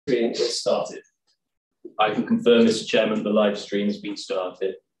stream is started. I can confirm, Mr. Chairman, the live stream has been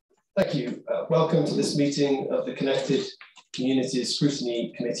started. Thank you. Welcome to this meeting of the Connected Communities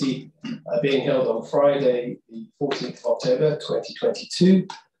Scrutiny Committee, being held on Friday, the 14th of October 2022.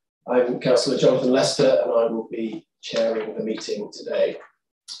 I'm Councillor Jonathan Lester and I will be chairing the meeting today.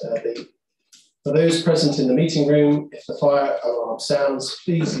 For those present in the meeting room, if the fire alarm sounds,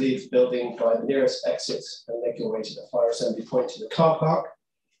 please leave the building by the nearest exit and make your way to the fire assembly point in the car park.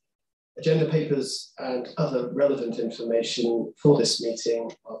 Agenda papers and other relevant information for this meeting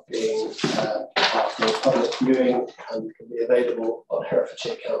are being for public viewing and can be available on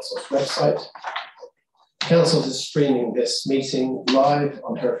Herefordshire Council's website. The Council is streaming this meeting live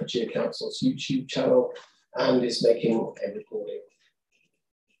on Herefordshire Council's YouTube channel and is making a recording.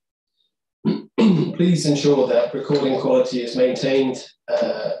 Please ensure that recording quality is maintained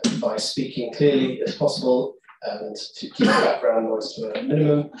by speaking clearly as possible and to keep background noise to a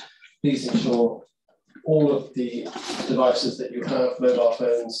minimum. Please ensure all of the devices that you have, mobile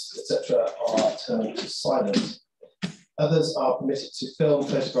phones, etc., are turned to silent. Others are permitted to film,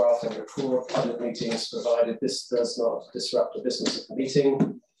 photograph and record public meetings provided this does not disrupt the business of the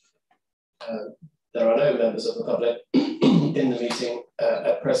meeting. There are no members of the public in the meeting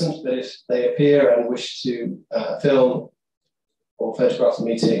at present, but if they appear and wish to film or photograph the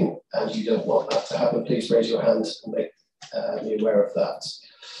meeting and you don't want that to happen, please raise your hand and make me aware of that.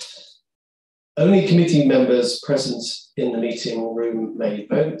 Only committee members present in the meeting room may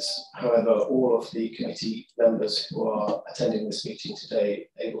vote. However, all of the committee members who are attending this meeting today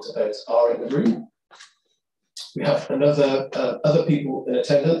able to vote are in the room. We have other people in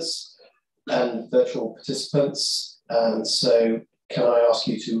attendance and virtual participants. And so can I ask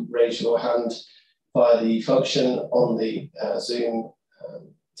you to raise your hand via the function on the Zoom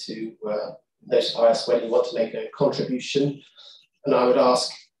to notify us when you want to make a contribution. And I would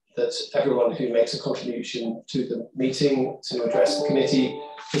ask that everyone who makes a contribution to the meeting to address the committee,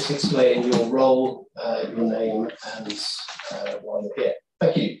 just explain your role, your name and why you're here.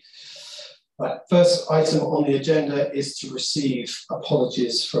 Thank you. Right, first item on the agenda is to receive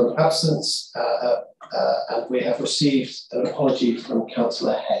apologies from absence, and we have received an apology from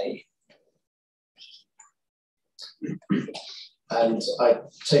Councillor Hay. And I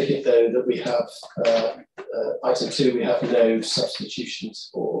take it though that we have, item 2, we have no substitutions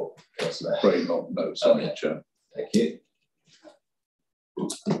for Councillor Hay. Afraid not, no, sorry, okay. Chair. Thank you.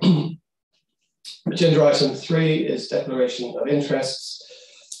 Agenda item 3 is declaration of interests.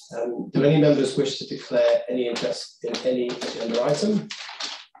 Do any members wish to declare any interest in any agenda item?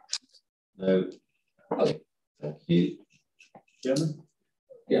 No. Okay. Thank you. Chairman?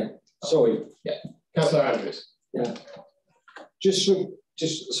 Yeah, sorry. Yeah. Councillor Andrews. Yeah.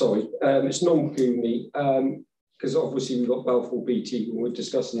 Just sorry, it's non-pecuniary, because obviously we've got Balfour BT and we're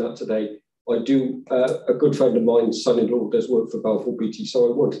discussing that today. I do, a good friend of mine's son-in-law does work for Balfour BT, so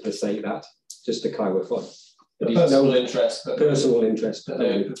I wanted to say that, just to clarify. Personal interest, but personal interest, but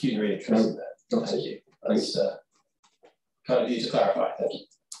no pecuniary interest in there. Thank you. That's kind of you to clarify. Thank you.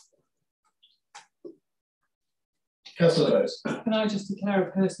 Councillor Rose. Can I just declare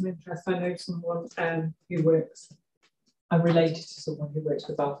a personal interest? I know someone who works. I'm related to someone who works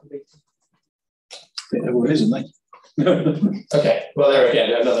for Balfour BT. Everyone is, isn't they? Okay. Well, there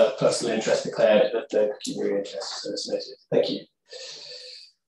again, another personal interest declared, but no pecuniary interest associated. Thank you.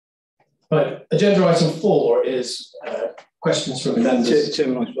 Right, agenda item 4 is questions from members.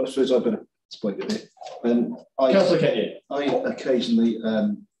 Chairman, I suppose I better speak a bit. Councillor Kenyon. I occasionally,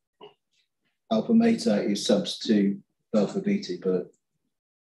 Alpha Meta is subs to Balfour BT, but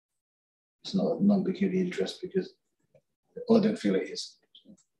it's not a non-pecuniary interest because I don't feel it is.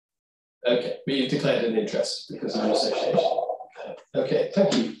 Okay, but you've declared an interest because of an association. Okay,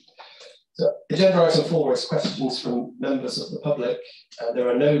 thank you. So, agenda item 4 is questions from members of the public. There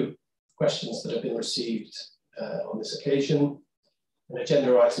are no questions that have been received on this occasion. And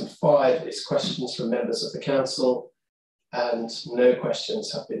agenda item 5 is questions from members of the council, and no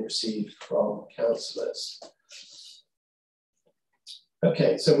questions have been received from councillors.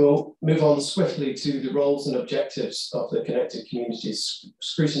 Okay, so we'll move on swiftly to the roles and objectives of the Connected Communities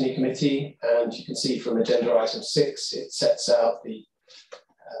Scrutiny Committee, and you can see from agenda item 6, it sets out the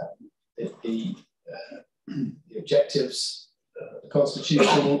objectives, the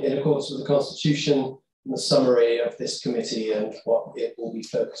Constitution, in accordance with the Constitution, and the summary of this committee and what it will be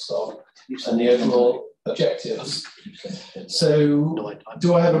focused on, and the overall objectives. So,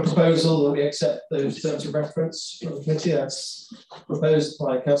 do I have a proposal that we accept those terms of reference from the committee? That's proposed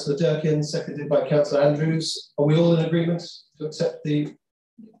by Councillor Durkin, seconded by Councillor Andrews. Are we all in agreement to accept the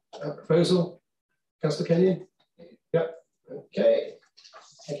proposal? Councillor Kenyon? Yep. Okay.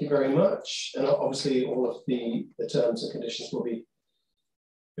 Thank you very much. And obviously all of the terms and conditions will be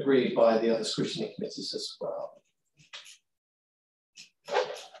agreed by the other scrutiny committees as well.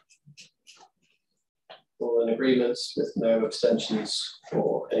 All in agreements with no abstentions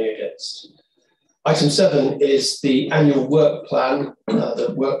or any against. Item 7 is the annual work plan.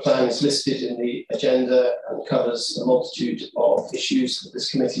 The work plan is listed in the agenda and covers a multitude of issues that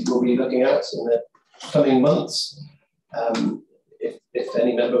this committee will be looking at in the coming months. If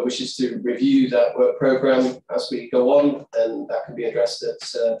any member wishes to review that work programme as we go on, then that can be addressed at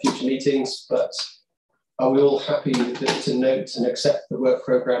future meetings. But are we all happy to note and accept the work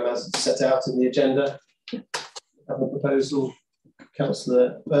programme as it's set out in the agenda? Have a proposal.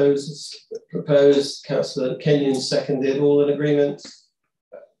 Councillor Bowes proposed, Councillor Kenyon seconded, all in agreement?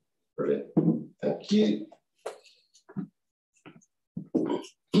 Brilliant, thank you.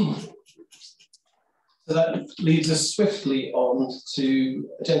 So that leads us swiftly on to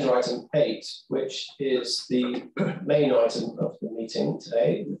agenda item 8, which is the main item of the meeting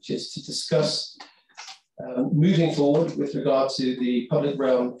today, which is to discuss moving forward with regard to the public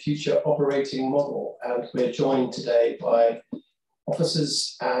realm future operating model. And we're joined today by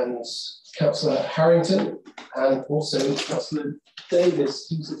officers and Councillor Harrington and also Councillor Davis,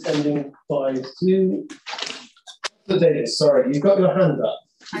 who's attending by Zoom. Councillor Davis, sorry, you've got your hand up.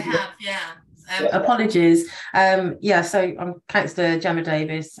 I have, yeah. Apologies. Yeah, so I'm Councillor Gemma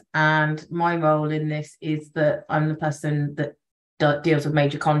Davis, and my role in this is that I'm the person that deals with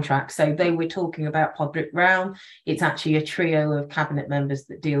major contracts. So they were talking about public realm. It's actually a trio of cabinet members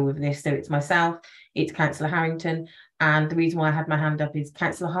that deal with this. So it's myself, it's Councillor Harrington, and the reason why I had my hand up is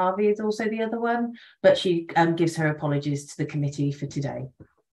Councillor Harvey is also the other one, but she gives her apologies to the committee for today.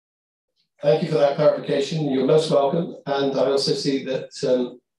 Thank you for that clarification. You're most welcome. And I also see that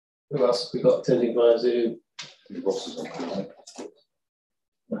who else have we got attending via Zoom?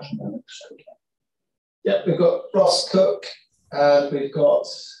 Yeah, we've got Ross Cook and we've got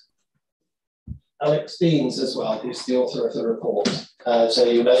Alex Deans as well, who's the author of the report. So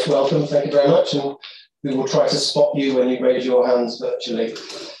you're most welcome. Thank you very much. And we will try to spot you when you raise your hands virtually.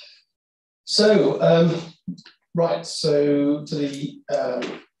 So, right, so to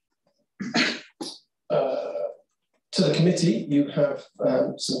the committee, you have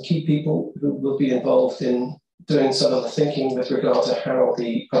some key people who will be involved in doing some of the thinking with regard to how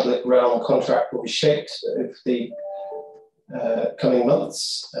the public realm contract will be shaped over the coming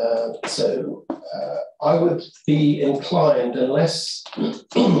months. So I would be inclined, unless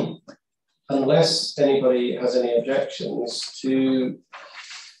anybody has any objections, to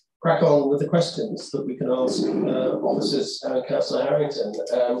crack on with the questions that we can ask officers and Councillor Harrington.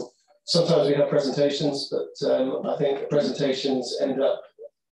 Sometimes we have presentations, but I think the presentations end up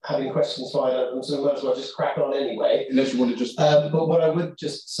having questions fired at them, so we might as well just crack on anyway. Unless you want to just... but what I would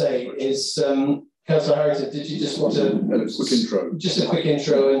just say is, Councillor Harrington, did you just want to... quick intro. Just a quick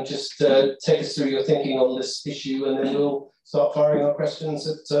intro and just take us through your thinking on this issue, and then we'll start firing our questions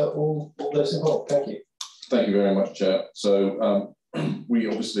at all those involved. Thank you. Thank you very much, Chair. So we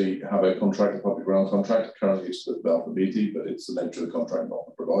obviously have a contract, a public realm contract. Currently it's with Balfour Beatty, but it's the nature of the contract, not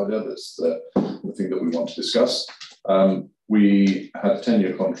the provider. That's the thing that we want to discuss. We had a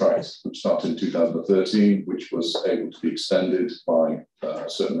 10-year contract which started in 2013, which was able to be extended by a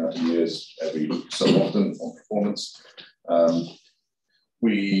certain amount of years every so often on performance.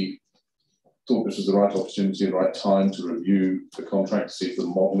 We thought this was the right opportunity, the right time to review the contract to see if the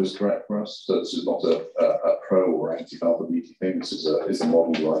model is correct for us. So this is not a pro or anti-Balfour Beatty thing. This is a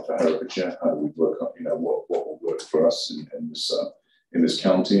model right for Herefordshire. How do we work up, what will work for us in this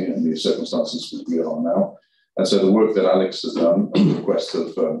county and the circumstances that we are on now. And so the work that Alex has done at the request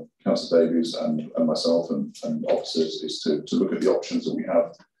of Councillor Davies and myself and officers is to look at the options that we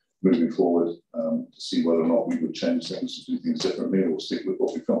have moving forward, to see whether or not we would change things, do things differently, or stick with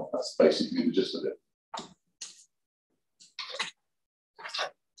what we've got. That's basically the gist of it.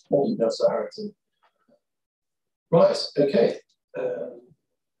 Thank you, Councillor Harrington. Right, okay.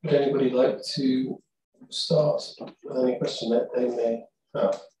 Would anybody like to start with any question that they may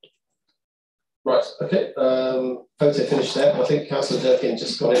have? Right, okay. Photo finished there. I think Councillor Durkin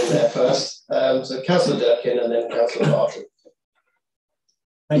just got in there first. So Councillor Durkin and then Councillor Bartram.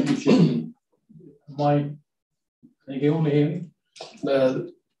 Thank you, Chairman. Can you all hear me? No,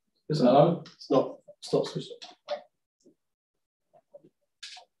 hello? It's not switched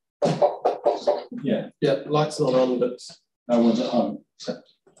on. Yeah. Yeah, light's not on, but no one's at home.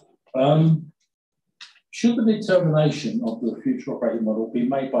 Should the determination of the future operating model be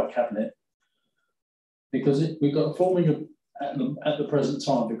made by Cabinet? Because we've got forming at the present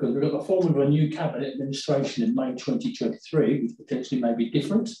time, because we've got the form of a new cabinet administration in May 2023, which potentially may be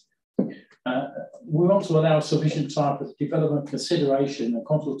different. We want to allow sufficient time for development, consideration and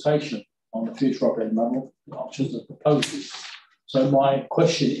consultation on the future operating model, options and proposals. So my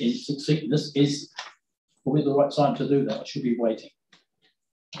question is, succinctness is, will be the right time to do that, or should we be waiting?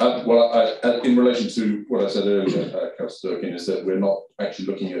 In relation to what I said earlier, Councillor Durkin, is that we're not actually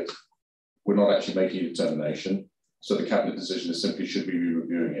making a determination. So the cabinet decision is simply, should we be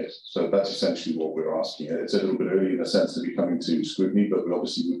reviewing it? So that's essentially what we're asking. It's a little bit early in the sense to be coming to scrutiny, but we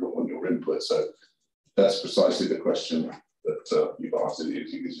obviously would want your input. So that's precisely the question that you've asked. It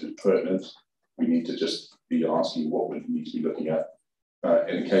is pertinent. We need to just be asking what we need to be looking at.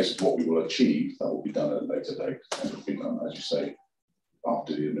 In the case of what we will achieve, that will be done at a later date, and it will be done, as you say,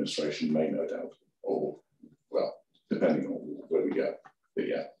 after the administration may, no doubt, or, well, depending on where we go. But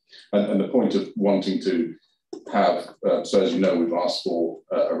yeah, and the point of wanting to have, so as you know, we've asked for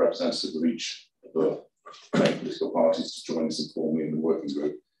a representative of each of the main political parties to join us informally in the working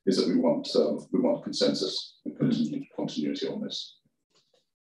group, is that we want consensus and continuity on this.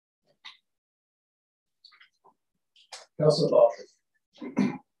 Councillor Bartley.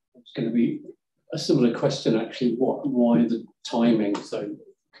 It's going to be a similar question, actually. Why the timing? So,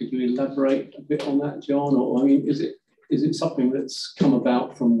 could you elaborate a bit on that, John? Or I mean, is it something that's come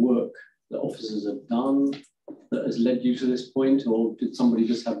about from work that officers have done that has led you to this point, or did somebody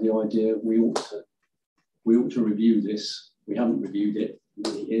just have the idea we ought to review this? We haven't reviewed it in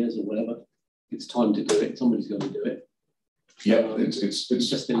many years or whatever. It's time to do it. Somebody's going to do it. Yeah, it's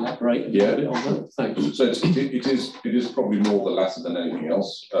just elaborate a bit on that. Thanks. So it is probably more the latter than anything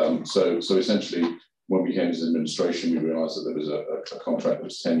else. So essentially, when we came as administration, we realised that there was a contract that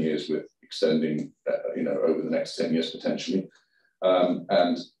was 10 years with extending, over the next 10 years potentially,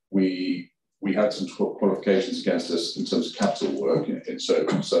 and we had some qualifications against us in terms of capital work. So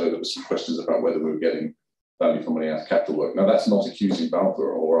there were some questions about whether we were getting value for money out of capital work. Now, that's not accusing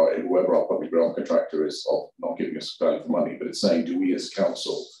Balfour or whoever our public realm contractor is of not giving us value for money, but it's saying, do we as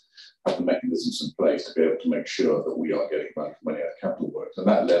council have the mechanisms in place to be able to make sure that we are getting value for money out of capital work? And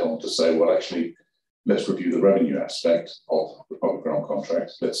that led on to say, well, actually, let's review the revenue aspect of the public realm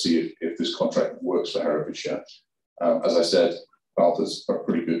contract. Let's see if this contract works for Herefordshire. As I said, Balfour's a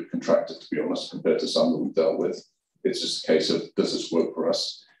pretty good contractor, to be honest, compared to some that we've dealt with. It's just a case of, does this work for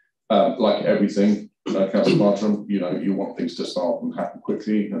us? Like everything, Councillor Bartram, you want things to start and happen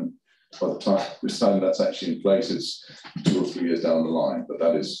quickly, and by the time that's actually in place, it's 2 or 3 years down the line. But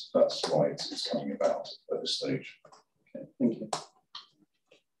that's why it's coming about at this stage. Okay, thank you.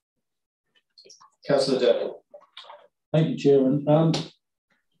 Councillor Durkin. Thank you, Chairman.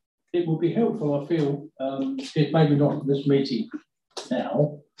 It would be helpful, I feel, if maybe not this meeting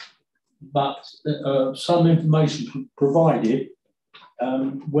now, but some information provided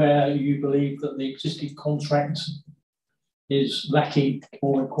where you believe that the existing contract is lacking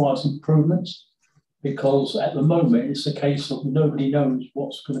or requires improvements, because at the moment it's a case of nobody knows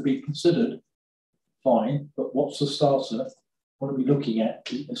what's going to be considered fine, but what's the starter, what are we looking at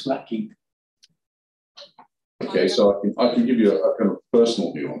that's lacking? Okay, so I can give you a kind of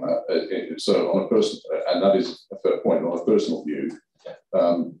personal view on that. So on a personal, and that is a fair point, on a personal view,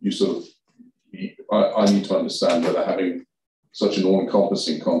 I need to understand whether having such an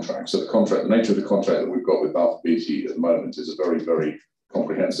all-encompassing contract. So the nature of the contract that we've got with Balfour Beatty at the moment is a very, very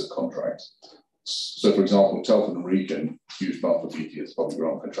comprehensive contract. So, for example, Telford and Wrekin use Balfour Beatty as a public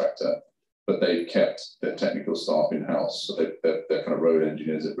realm contractor, but they've kept their technical staff in-house. So they're kind of road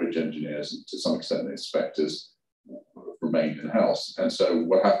engineers, they're bridge engineers, and to some extent the inspectors remain in-house. And so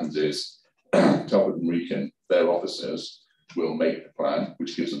what happens is Telford and Wrekin, their officers, will make the plan,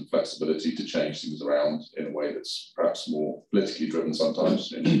 which gives them flexibility to change things around in a way that's perhaps more politically driven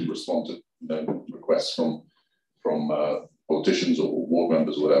sometimes, and respond to requests from politicians or ward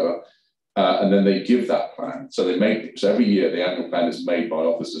members or whatever. And then they give that plan. So every year the annual plan is made by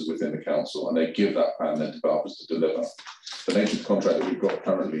officers within the council, and they give that plan then to Balfours to deliver. The nature of the contract that we've got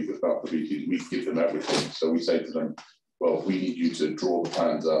currently with Balfour Beatty, we give them everything. So we say to them, well, we need you to draw the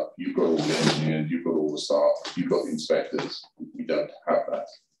plans up. You've got all the engineers, you've got all the staff, you've got the inspectors. We don't have that.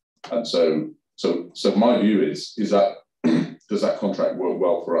 And so my view is that does that contract work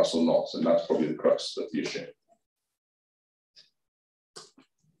well for us or not? And that's probably the crux of the issue.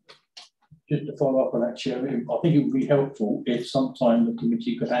 Just to follow up on that, Chair, I think it would be helpful if sometime the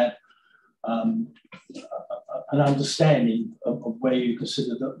committee could have an understanding of where you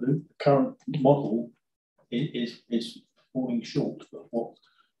consider that the current model is falling short of what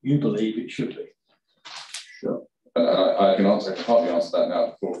you believe it should be. Sure. I can hardly answer that now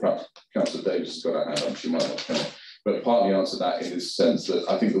before perhaps Councillor Davis has got her hand up. She might not come. but partly answer that in this sense that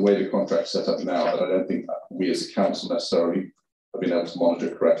I think the way the contract's set up now, that I don't think that we as a council necessarily have been able to monitor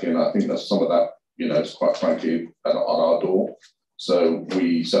it correctly, and I think that some of that, you know, is quite frankly on our door. So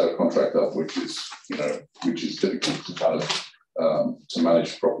we set a contract up which is, you know, which is difficult to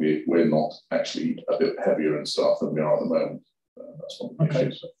manage properly if we're not actually a bit heavier in staff than we are at the moment. That's one of the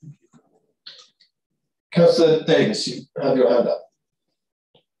issues. Councillor Davis, you have your hand up.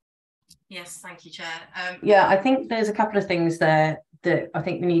 Yes, thank you, Chair. Yeah, I think there's a couple of things there that I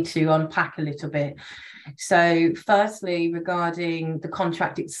think we need to unpack a little bit. So firstly, regarding the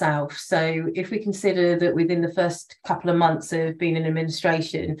contract itself. So if we consider that within the first couple of months of being in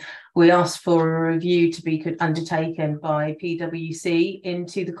administration, we asked for a review to be undertaken by PwC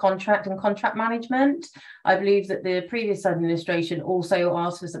into the contract and contract management. I believe that the previous administration also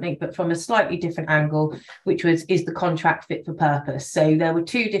asked for something, but from a slightly different angle, which was, is the contract fit for purpose? So there were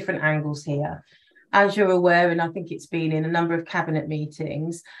two different angles here. As you're aware, and I think it's been in a number of cabinet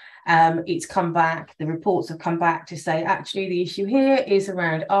meetings, it's come back, the reports have come back to say, actually, the issue here is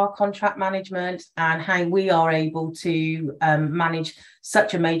around our contract management and how we are able to manage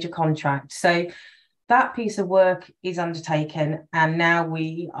such a major contract. So that piece of work is undertaken, and now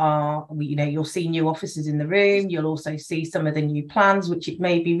you know, you'll see new officers in the room. You'll also see some of the new plans, which it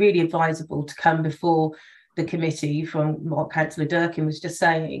may be really advisable to come before the committee, from what Councillor Durkin was just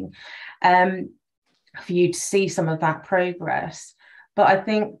saying, for you to see some of that progress. But I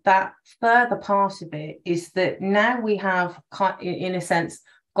think that further part of it is that now we have, in a sense,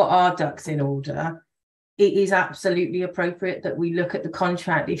 got our ducks in order. It is absolutely appropriate that we look at the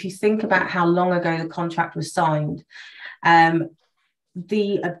contract. If you think about how long ago the contract was signed,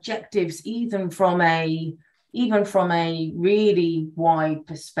 the objectives, even from a really wide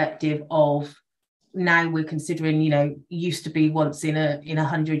perspective of, now we're considering, you know, used to be once in a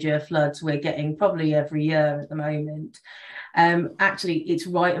 100-year floods, we're getting probably every year at the moment. Actually, it's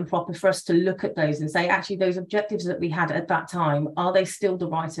right and proper for us to look at those and say, actually, those objectives that we had at that time, are they still the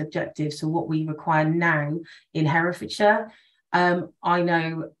right objectives for what we require now in Herefordshire? I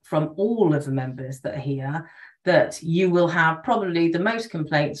know from all of the members that are here that you will have probably the most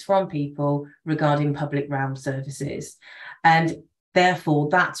complaints from people regarding public realm services. And therefore,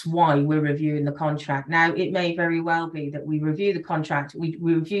 that's why we're reviewing the contract. Now, it may very well be that we review the contract, we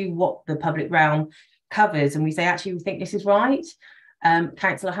review what the public realm covers, and we say, actually, we think this is right.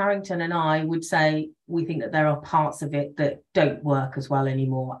 Councillor Harrington and I would say, we think that there are parts of it that don't work as well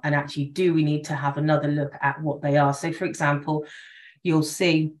anymore. And actually, do we need to have another look at what they are? So, for example, you'll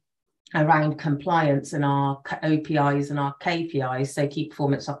see around compliance and our OPIs and our KPIs, so key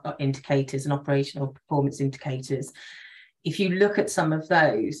performance indicators and operational performance indicators. If you look at some of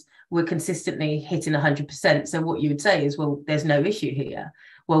those, we're consistently hitting 100%. So what you would say is, well, there's no issue here.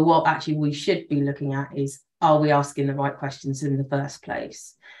 Well, what actually we should be looking at is, are we asking the right questions in the first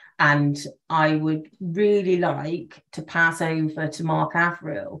place? And I would really like to pass over to Mark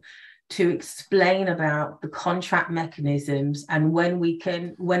Averill to explain about the contract mechanisms and when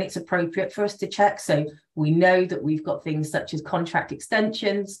it's appropriate for us to check. So we know that we've got things such as contract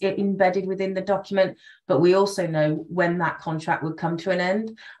extensions embedded within the document, but we also know when that contract would come to an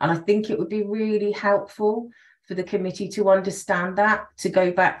end. And I think it would be really helpful for the committee to understand that. To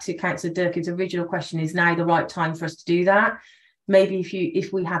go back to Councillor Durkin's original question, is now the right time for us to do that? Maybe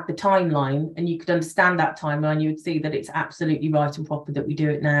if we had the timeline and you could understand that timeline, you would see that it's absolutely right and proper that we do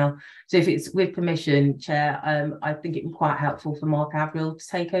it now. So if it's with permission, Chair, I think it would be quite helpful for Mark Averill to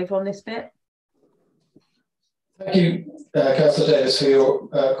take over on this bit. Thank you, Councillor Davis, for your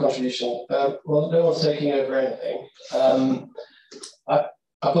contribution. Well, no one's taking over anything.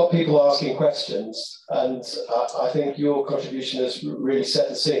 I've got people asking questions, and I think your contribution has really set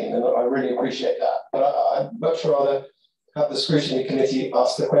the scene, and I really appreciate that. But I'd much rather have the Scrutiny Committee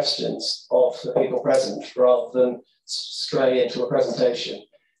ask the questions of the people present rather than stray into a presentation.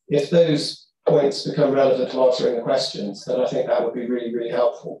 If those points become relevant to answering the questions, then I think that would be really, really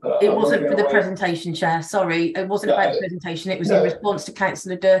helpful. But it wasn't for the presentation, Chair. Sorry, it wasn't about the presentation. It was in response to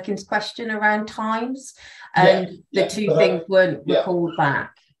Councillor Durkin's question around times, and the two things weren't recalled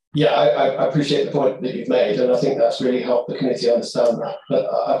back. Yeah, I appreciate the point that you've made, and I think that's really helped the committee understand that. But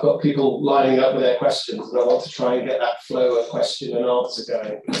I've got people lining up with their questions, and I want to try and get that flow of question and answer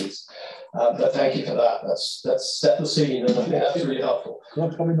going, please. But thank you for that. That's set the scene, and I think that's really helpful. Can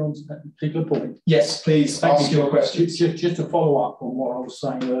I come in on that particular point? Yes, please. Ask your questions. Just to follow up on what I was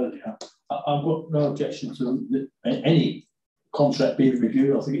saying earlier, I've got no objection to any contract being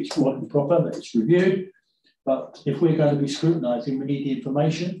reviewed. I think it's right and proper that it's reviewed. But if we're going to be scrutinising, we need the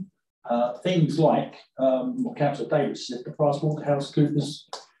information. Things like what Councillor Davis said, the PricewaterhouseCoopers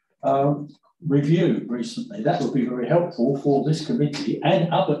review recently. That would be very helpful for this committee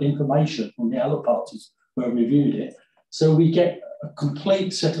and other information from the other parties who have reviewed it. So we get a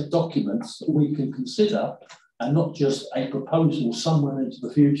complete set of documents that we can consider and not just a proposal somewhere into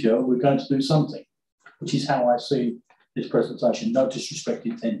the future, we're going to do something, which is how I see this presentation. No disrespect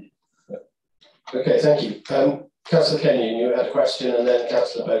intended. Okay, thank you. Councillor Kenyon, you had a question, and then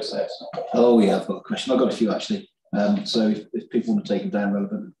Councillor Bose next. Oh yeah, I've got a question. I've got a few actually. So if people want to take them down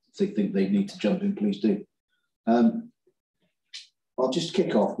relevant, if they think they need to jump in, please do. I'll just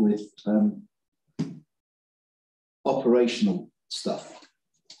kick off with operational stuff.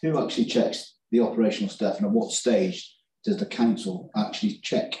 Who actually checks the operational stuff, and at what stage does the council actually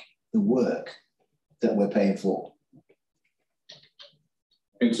check the work that we're paying for?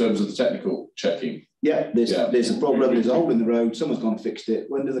 In terms of the technical checking? Yeah, there's a problem, there's a hole in the road, someone's gone and fixed it.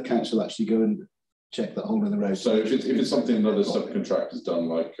 When does the council actually go and check that hole in the road? So if it's something that a subcontractor's done,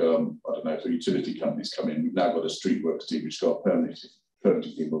 like, I don't know, so utility companies come in, we've now got a street works team which got permitting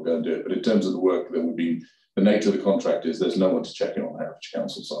team will go and do it. But in terms of the work that will be, the nature of the contract is there's no one to check it on Herefordshire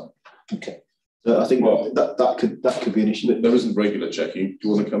Council side. Okay. So I think that could be an issue. There isn't regular checking. Do you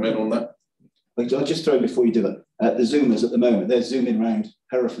want to come in on that? I'll just throw before you do that. The Zoomers at the moment, they're zooming around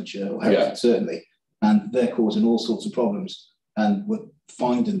Herefordshire, or Hereford certainly, and they're causing all sorts of problems, and we're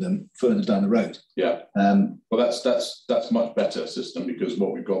finding them further down the road. Yeah. Well, that's much better system, because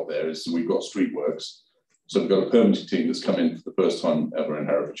what we've got there is we've got street works. So we've got a permitting team that's come in for the first time ever in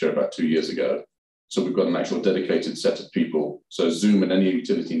Herefordshire about 2 years ago. So we've got an actual dedicated set of people. So Zoom and any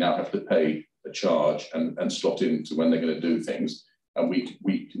utility now have to pay a charge and slot in to when they're going to do things. And we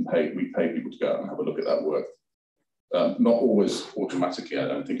pay people to go out and have a look at that work. Not always automatically. I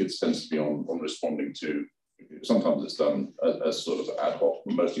don't think it tends to be on responding to. Sometimes it's done as sort of ad hoc,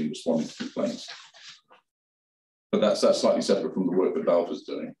 but mostly responding to complaints. But that's slightly separate from the work that Balfour's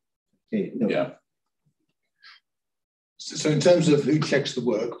doing. Yeah. So in terms of who checks the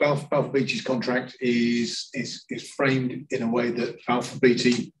work, Balfour Beatty's contract is framed in a way that Balfour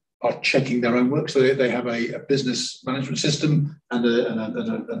Beatty are checking their own work. So they have a business management system and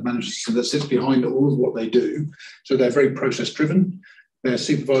a management system that sits behind all of what they do. So they're very process driven. Their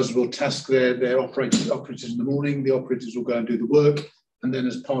supervisors will task their operators in the morning. The operators will go and do the work. And then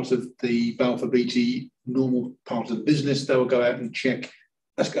as part of the Balfour Beatty normal part of the business, they will go out and check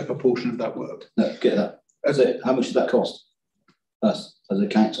a proportion of that work. No, get that. How much does that cost us as a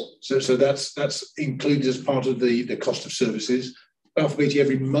council? So that's included as part of the cost of services. Balfour Beatty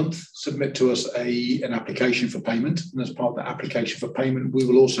every month submit to us an application for payment, and as part of that application for payment, we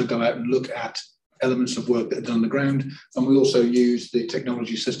will also go out and look at elements of work that are done on the ground, and we also use the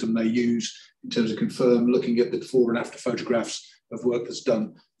technology system they use in terms of looking at the before and after photographs of work that's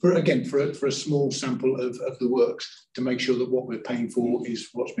done. For a small sample of the works to make sure that what we're paying for is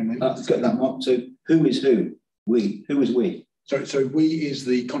what's been. Let's get that, Mark. So who is who? We. Who is we? So we is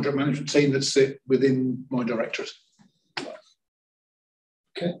the contract management team that sit within my directorate.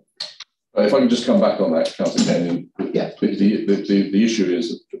 Okay. If I can just come back on that, Councillor Kenyon. Yeah. The issue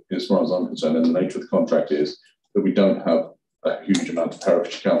is, as far as I'm concerned, and the nature of the contract is that we don't have a huge amount of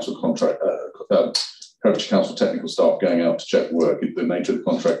Herefordshire Council Herefordshire Council technical staff going out to check work. The nature of the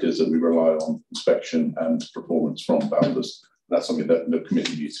contract is that we rely on inspection and performance from Balfour's. That's something that the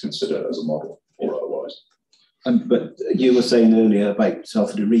committee needs to consider as a model, or otherwise. But you were saying earlier about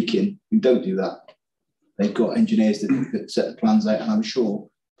Salford and Wrekin, who don't do that. They've got engineers that set the plans out, and I'm sure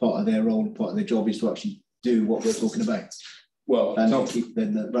part of their role, part of their job is to actually do what we're talking about. Well, and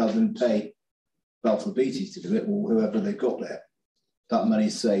rather than pay Balfour Beatty to do it, or whoever they've got there, that money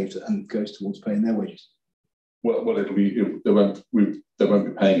is saved and goes towards paying their wages. Well, they won't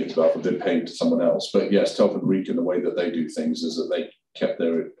be paying it to Balfour, they're paying it to someone else. But yes, Telford Wrekin, the way that they do things is that they kept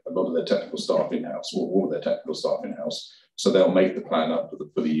a lot of their technical staff in-house, or all of their technical staff in-house. So they'll make the plan up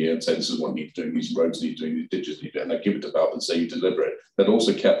for the year and say, this is what needs doing, these roads need doing, these ditches need doing, and they give it to Balfour and say, you deliver it. They've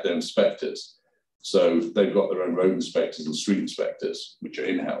also kept their inspectors. So they've got their own road inspectors and street inspectors, which are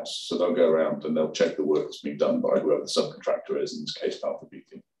in-house. So they'll go around and they'll check the work that's being done by whoever the subcontractor is, in this case, Balfour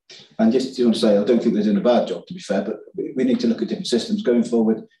Beatty. And just to say, I don't think they're doing a bad job, to be fair, but we need to look at different systems going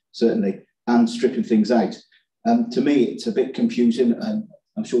forward, certainly, and stripping things out. To me, it's a bit confusing, and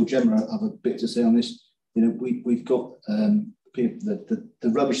I'm sure Gemma will have a bit to say on this. You know, we've got the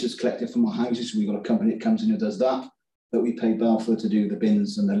rubbish that's collected from our houses. We've got a company that comes in and does that, but we pay Balfour to do the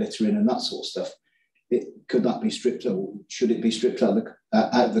bins and the littering and that sort of stuff. Could that be stripped, or should it be stripped out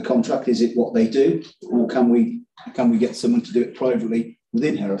of the contract? Is it what they do, or can we get someone to do it privately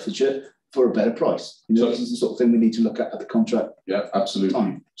within Herefordshire for a better price? You know, this is the sort of thing we need to look at the contract. Yeah,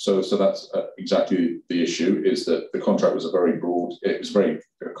 absolutely. So that's exactly the issue. Is that the contract was a very broad. It was very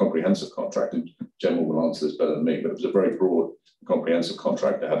comprehensive contract, and Gemma will answer this better than me, but it was a very broad, comprehensive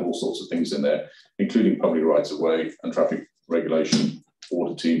contract that had all sorts of things in there, including public rights of way and traffic regulation,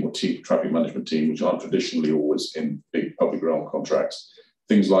 order team or traffic management team, which aren't traditionally always in big public realm contracts.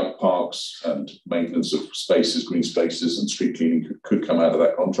 Things like parks and maintenance of spaces, green spaces, and street cleaning could come out of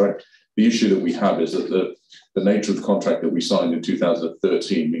that contract. The issue that we have is that the nature of the contract that we signed in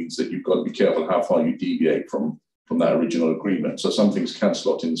 2013 means that you've got to be careful how far you deviate from that original agreement. So some things can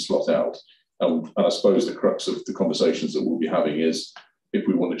slot in, slot out. And I suppose the crux of the conversations that we'll be having is, if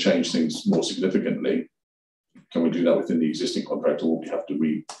we want to change things more significantly, can we do that within the existing contract, or will we have to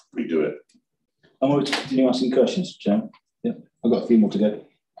redo it? And we're continuing asking questions, Jim. Yeah, I've got a few more to go.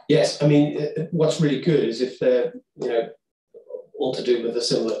 Yes, I mean, what's really good is if they're, all to do with a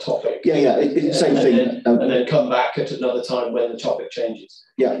similar topic. Yeah, it's the same thing. And then come back at another time when the topic changes.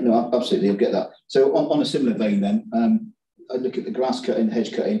 Yeah, no, absolutely, I'll get that. So on a similar vein then, I look at the grass cutting,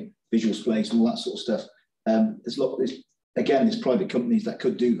 hedge cutting, visual displays and all that sort of stuff. There's private companies that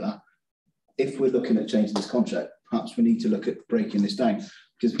could do that. If we're looking at changing this contract, perhaps we need to look at breaking this down,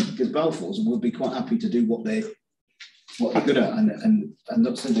 because Balfour's would be quite happy to do what they're good at, and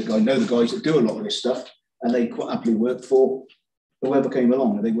not saying that I know the guys that do a lot of this stuff, and they quite happily work for whoever came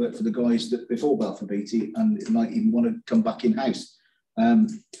along, and they work for the guys that before Balfour Beatty, and might even want to come back in house.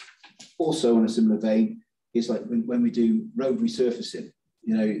 Also, in a similar vein, it's like when we do road resurfacing.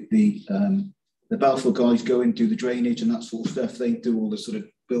 The Balfour guys go and do the drainage and that sort of stuff. They do all the sort of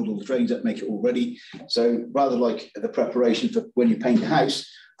build all the drains up, make it all ready. So rather like the preparation for when you paint a house,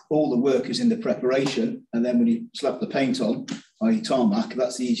 all the work is in the preparation, and then when you slap the paint on, i.e. tarmac,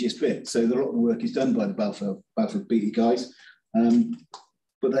 that's the easiest bit. So a lot of the work is done by the Balfour Beatty guys.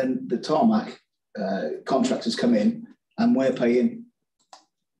 But then the tarmac contractors come in, and we're paying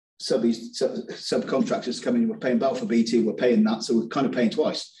subcontractors come in, we're paying Balfour Beatty, we're paying that, so we're kind of paying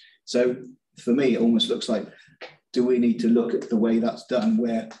twice. So for me, it almost looks like, do we need to look at the way that's done,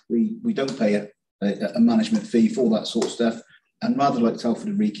 where we don't pay a management fee for that sort of stuff, and rather like Telford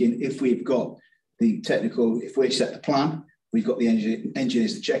and Wrekin, if we've got the technical, if we set the plan, we've got the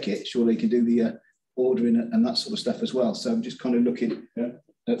engineers to check it, sure they can do the ordering and that sort of stuff as well. So I'm just kind of looking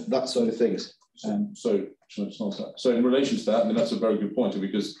at that side of things. So in relation to that, I mean, that's a very good point,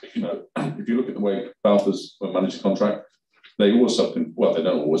 because if you look at the way Balfour's manage a contract, they always they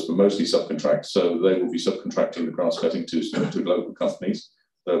don't always, but mostly subcontract. So they will be subcontracting the grass cutting to local companies.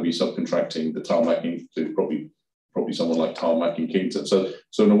 They'll be subcontracting the tarmacking to probably someone like Tarmac in Kington. So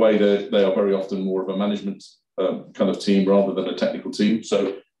in a way, they are very often more of a management kind of team rather than a technical team.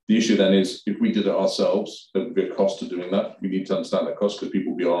 So the issue then is, if we did it ourselves, there would be a cost to doing that. We need to understand that cost, because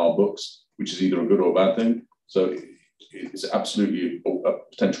people will be on our books, which is either a good or a bad thing. So it's absolutely a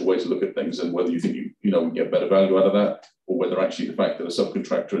potential way to look at things, and whether you think we get better value out of that, or whether actually the fact that a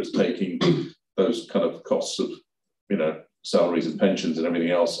subcontractor is taking those kind of costs of salaries and pensions and everything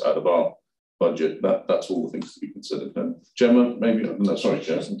else out of our budget, that's all the things to be considered. Then Gemma, maybe no, sorry,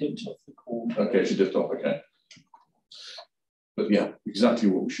 Gemma. Okay, she dipped off. Okay, but yeah, exactly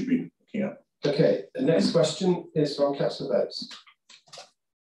what we should be looking at. Okay, the next question is from Councillor Bowes.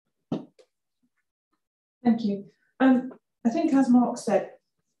 Thank you. I think, as Mark said,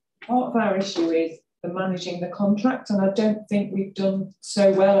 part of our issue is the managing the contract, and I don't think we've done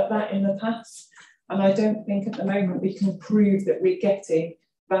so well at that in the past. And I don't think at the moment we can prove that we're getting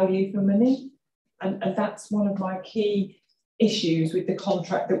value for money. And that's one of my key issues with the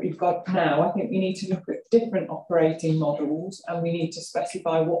contract that we've got now. I think we need to look at different operating models, and we need to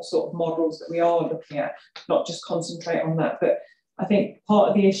specify what sort of models that we are looking at, not just concentrate on that. But I think part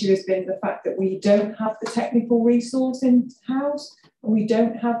of the issue has been the fact that we don't have the technical resource in-house, and we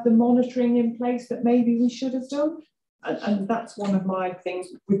don't have the monitoring in place that maybe we should have done. And that's one of my things.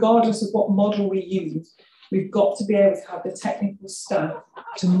 Regardless of what model we use, we've got to be able to have the technical staff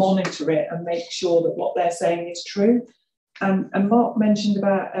to monitor it and make sure that what they're saying is true. And Mark mentioned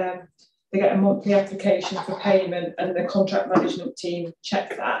about they get a monthly application for payment, and the contract management team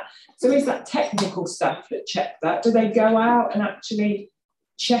check that. So is that technical staff that check that? Do they go out and actually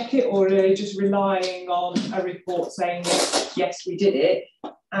check it, or are they just relying on a report saying, yes, we did it?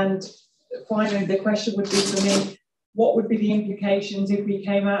 And finally, the question would be for me, what would be the implications if we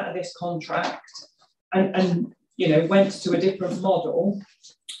came out of this contract and went to a different model?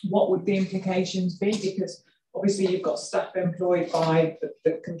 What would the implications be? Because obviously you've got staff employed by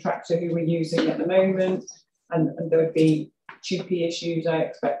the contractor who we're using at the moment, and there would be TUPE issues, I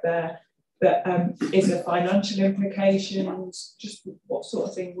expect there. But is there financial implications? Just what sort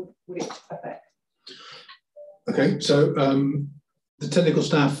of thing would it affect? Okay, so the technical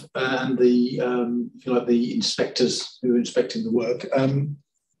staff and the if you like, the inspectors who are inspecting the work,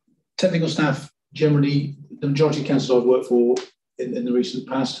 technical staff, generally, the majority of councils I've worked for in the recent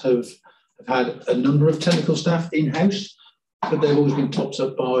past have had a number of technical staff in-house, but they've always been topped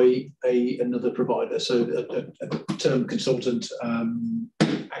up by another provider. So a term consultant,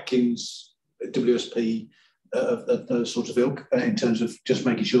 Atkins, WSP, of those sorts of ilk, in terms of just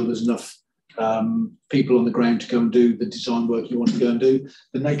making sure there's enough people on the ground to go and do the design work you want to go and do.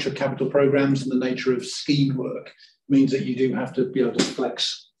 The nature of capital programs and the nature of scheme work means that you do have to be able to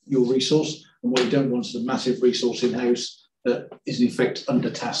flex your resource. And what you don't want is a massive resource in-house that is in effect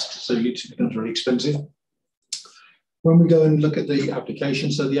undertasked, so it becomes very expensive. When we go and look at the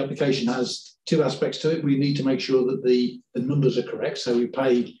application, so the application has two aspects to it. We need to make sure that the numbers are correct. So we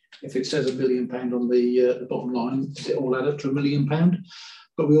pay, if it says £1 million on the bottom line, does it all add up to £1 million?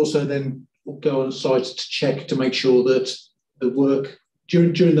 But we also then go on site to check to make sure that the work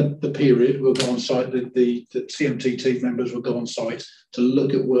during the period, we'll go on site, the CMT team members will go on site to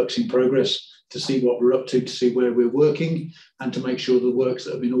look at works in progress, to see what we're up to see where we're working, and to make sure the works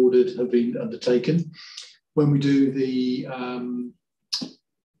that have been ordered have been undertaken. When we do the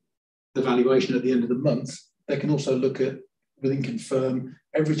valuation at the end of the month, they can also look at, within confirm,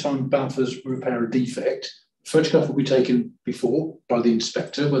 every time Balfour's repair a defect, a photograph will be taken before by the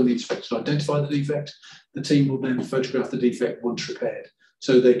inspector. When the inspector identifies the defect, the team will then photograph the defect once repaired.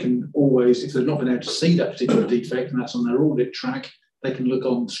 So they can always, if they've not been able to see that particular defect, and that's on their audit track, they can look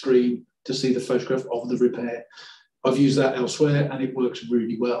on the screen to see the photograph of the repair. I've used that elsewhere and it works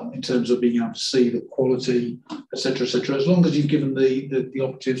really well in terms of being able to see the quality, etc., etc. As long as you've given the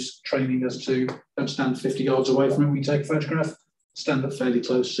operatives training as to don't stand 50 yards away from it when you take a photograph, stand up fairly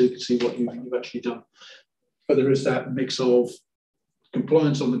close so you can see what you've actually done. But there is that mix of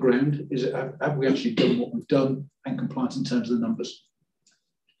compliance on the ground, have we actually done what we've done, and compliance in terms of the numbers.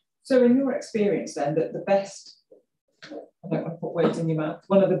 So in your experience then, that the best, I don't want to put words in your mouth,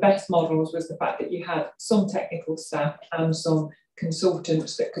 one of the best models was the fact that you had some technical staff and some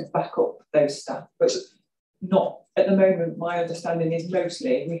consultants that could back up those staff, but not at the moment. My understanding is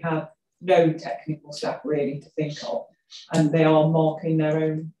mostly we have no technical staff really to think of, and they are marking their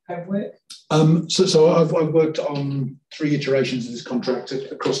own homework. So I've worked on 3 iterations of this contract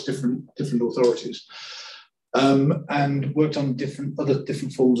across different authorities. And worked on other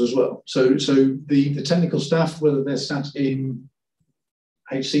different forms as well. So the technical staff, whether they're sat in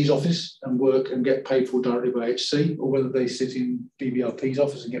HC's office and work and get paid for directly by HC, or whether they sit in BBLP's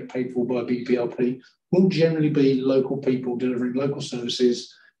office and get paid for by BBLP, will generally be local people delivering local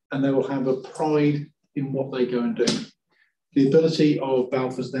services, and they will have a pride in what they go and do. The ability of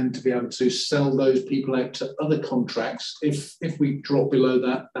Balfour's then to be able to sell those people out to other contracts, if we drop below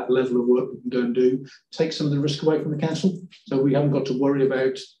that level of work we can go and do, take some of the risk away from the council. So we haven't got to worry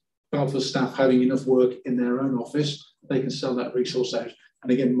about Balfour's staff having enough work in their own office. They can sell that resource out.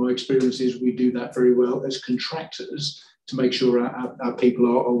 And again, my experience is we do that very well as contractors to make sure our people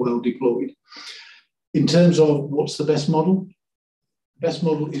are well deployed. In terms of what's the best model? Best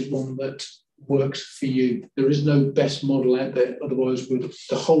model is one that works for you. There is no best model out there. Otherwise,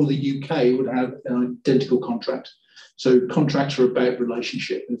 the whole of the UK would have an identical contract. So contracts are about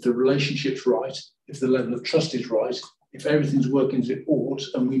relationship. If the relationship's right, if the level of trust is right, if everything's working as it ought,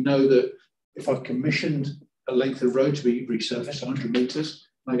 and we know that if I've commissioned a length of road to be resurfaced, 100 metres,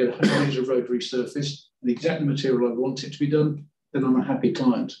 and I get 100 metres of road resurfaced, the exact material I want it to be done, then I'm a happy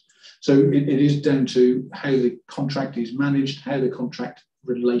client. So it is down to how the contract is managed, how the contract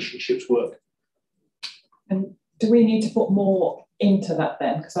relationships work. And do we need to put more into that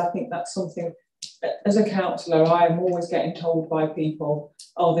then? Because I think that's something, as a councillor, I am always getting told by people,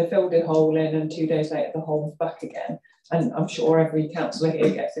 oh, they filled a hole in and 2 days later the hole's back again. And I'm sure every councillor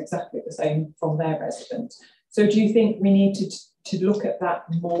here gets exactly the same from their residents. So do you think we need to look at that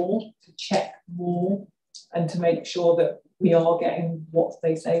more, to check more, and to make sure that we are getting what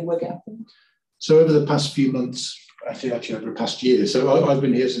they say we're getting? So over the past few months, actually over the past year, so I've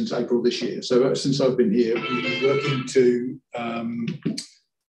been here since April this year. So since I've been here, we've been working to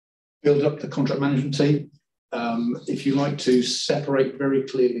build up the contract management team. If you like, to separate very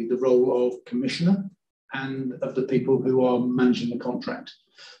clearly the role of commissioner and of the people who are managing the contract.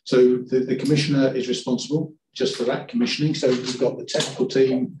 So the commissioner is responsible just for that commissioning. So we've got the technical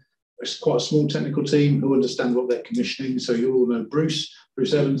team. It's quite a small technical team who understand what they're commissioning. So you all know Bruce.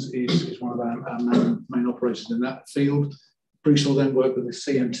 Bruce Evans is one of our main operators in that field. Bruce will then work with the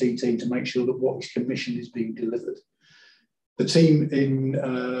CMT team to make sure that what is commissioned is being delivered. The team in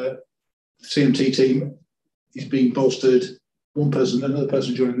CMT team is being bolstered. One person, another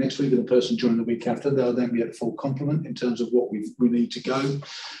person joining next week, and a person joining the week after. They'll then be at full complement in terms of what we need to go.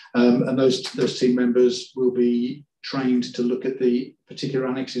 And those team members will be trained to look at the particular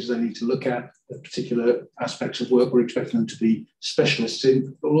annexes they need to look at, the particular aspects of work we're expecting them to be specialists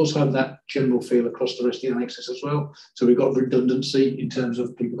in, but we'll also have that general feel across the rest of the annexes as well. So we've got redundancy in terms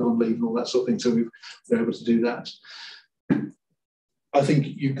of people go on leave and all that sort of thing, so we're able to do that. I think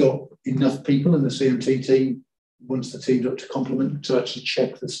you've got enough people in the CMT team, once the team's up to complement, to actually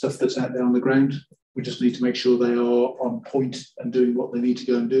check the stuff that's out there on the ground. We just need to make sure they are on point and doing what they need to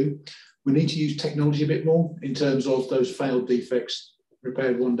go and do. We need to use technology a bit more in terms of those failed defects,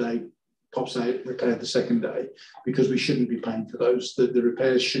 repaired one day, pops out, repaired the second day, because we shouldn't be paying for those. The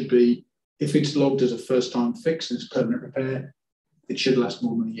repairs should be, if it's logged as a first time fix and it's a permanent repair, it should last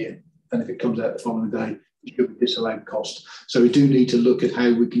more than a year. And if it comes out the following day, it should be disallowed cost. So we do need to look at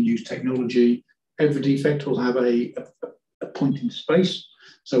how we can use technology. Every defect will have a point in space,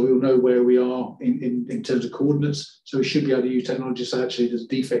 so we'll know where we are in terms of coordinates. So we should be able to use technology. So actually, there's a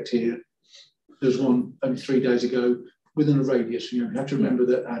defect here. There's one only 3 days ago within a radius. You know, we have to remember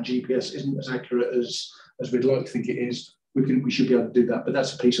that our GPS isn't as accurate as we'd like to think it is. We should be able to do that, but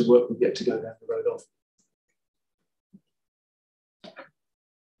that's a piece of work we'll get to go down the road of.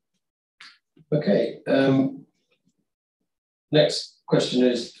 Okay. Next question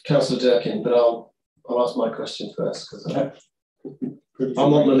is Councillor Durkin, but I'll ask my question first because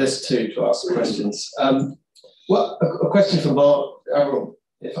I'm on the list too to ask questions. Well, a question for Mark,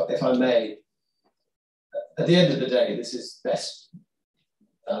 if I may. At the end of the day, this is best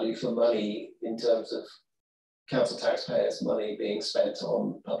value for money in terms of council taxpayers' money being spent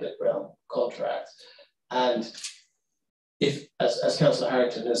on public realm contracts. And if, as Councillor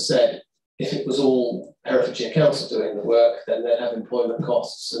Harrington has said, if it was all Herefordshire Council doing the work, then they'd have employment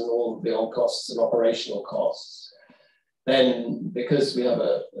costs and all the on costs and operational costs. Then, because we have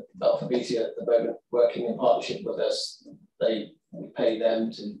a Balfour Beatty at the moment working in partnership with us, we pay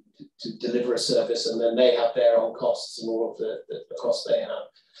them to deliver a service, and then they have their own costs and all of the costs they have.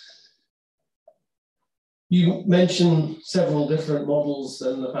 You mentioned several different models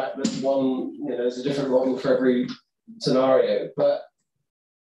and the fact that one, there's a different model for every scenario, but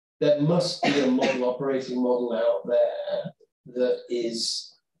there must be a model, operating model out there that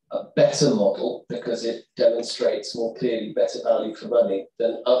is a better model because it demonstrates more clearly better value for money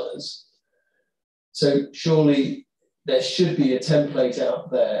than others. So surely there should be a template out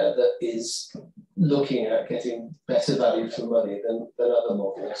there that is looking at getting better value for money than other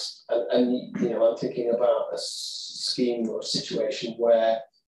models. And I'm thinking about a scheme or a situation where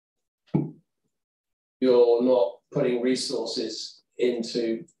you're not putting resources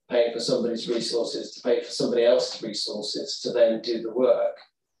into paying for somebody's resources to pay for somebody else's resources to then do the work.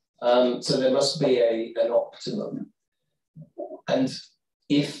 So there must be an optimum. And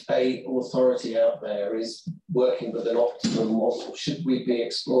if an authority out there is working with an optimum model, should we be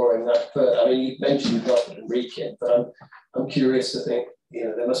exploring that further? I mean, you mentioned Bradford and Wrekin, but I'm curious to think,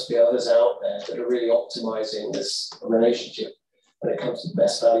 there must be others out there that are really optimizing this relationship when it comes to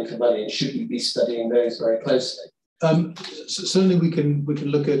best value for money, and should we be studying those very closely? Certainly we can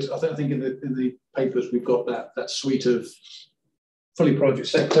look at, I think in the papers we've got that suite of fully private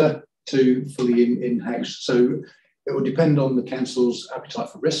sector to fully in-house. So it will depend on the council's appetite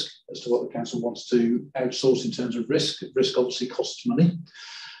for risk as to what the council wants to outsource in terms of risk. Risk obviously costs money.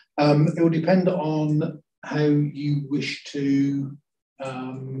 It will depend on how you wish to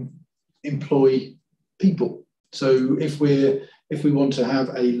employ people. So if we want to have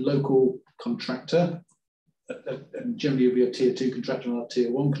a local contractor, and generally it'll be a tier 2 contractor and a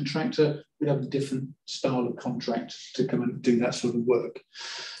tier 1 contractor, we have a different style of contract to come and do that sort of work.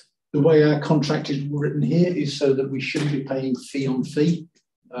 The way our contract is written here is so that we shouldn't be paying fee on fee.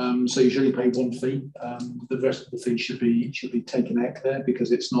 So you should only pay one fee. The rest of the fee should be taken out there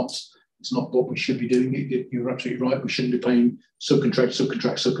because it's not what we should be doing. You're absolutely right. We shouldn't be paying subcontract,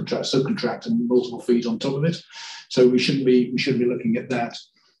 and multiple fees on top of it. So we shouldn't be looking at that.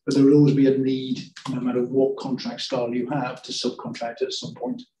 But there will always be a need, no matter what contract style you have, to subcontract at some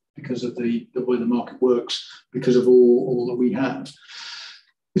point because of the way the market works, because of all that we have.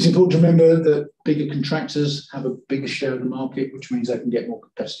 It's important to remember that bigger contractors have a bigger share of the market, which means they can get more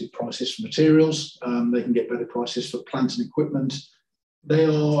competitive prices for materials. They can get better prices for plant and equipment. They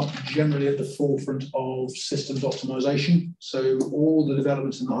are generally at the forefront of systems optimization. So all the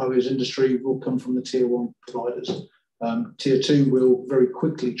developments in the highways industry will come from the tier 1 providers. Tier 2 will very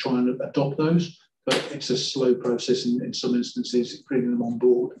quickly try and adopt those, but it's a slow process in some instances, bringing them on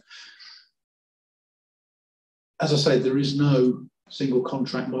board. As I say, there is no single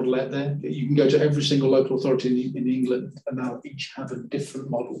contract model out there. You can go to every single local authority in England and they'll each have a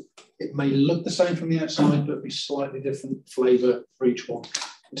different model. It may look the same from the outside, but be slightly different flavour for each one.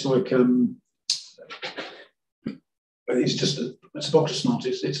 It's like it's just it's a box of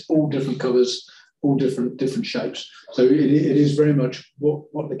Smarties. It's all different colours, all different shapes. So it is very much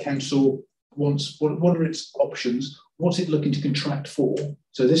what the council wants. What are its options? What's it looking to contract for?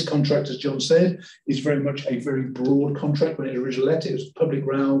 So this contract, as John said, is very much a very broad contract. When it originally let it was public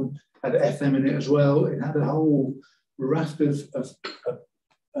realm, had FM in it as well. It had a whole raft of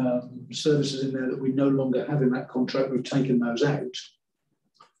services in there that we no longer have in that contract. We've taken those out.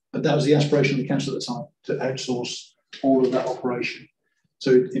 But that was the aspiration of the council at the time, to outsource all of that operation.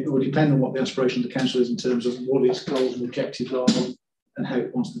 So it will depend on what the aspiration of the council is in terms of what its goals and objectives are and how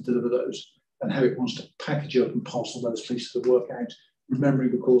it wants to deliver those and how it wants to package up and parcel those pieces of work out.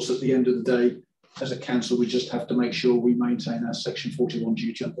 Remembering, of course, at the end of the day, as a council, we just have to make sure we maintain our Section 41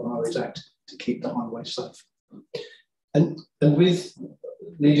 duty under the Highways Act to keep the highway safe. And with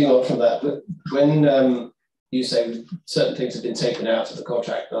leading on from that, when you say certain things have been taken out of the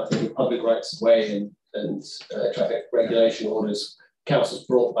contract, and I think the public rights of way and traffic regulation orders, council's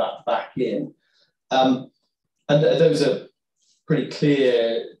brought that back in. And those are pretty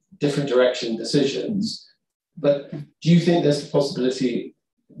clear, different direction decisions. But do you think there's the possibility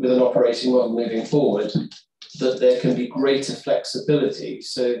with an operating model moving forward that there can be greater flexibility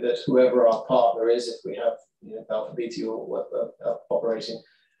so that whoever our partner is, if we have Balfour Beatty or operating,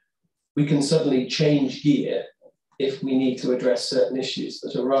 we can suddenly change gear if we need to address certain issues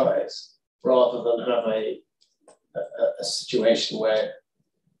that arise, rather than have a situation where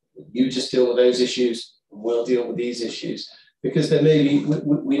you just deal with those issues and we'll deal with these issues? Because there may be,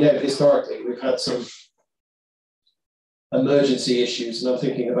 we know historically we've had some emergency issues, and I'm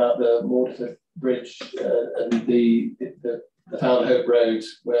thinking about the Mortimer Bridge and the Fountain Road,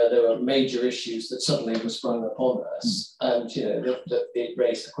 where there were major issues that suddenly were sprung upon us, and it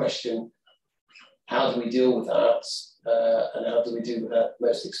raised the question: how do we deal with that, and how do we deal with that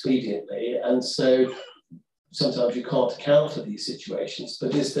most expediently? And so sometimes you can't account for these situations,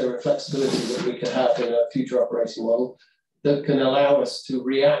 but is there a flexibility that we could have in a future operating model that can allow us to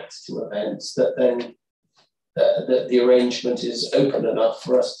react to events that then that the arrangement is open enough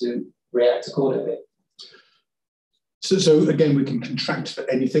for us to react accordingly? So again, we can contract for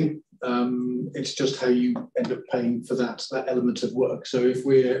anything. It's just how you end up paying for that element of work. So if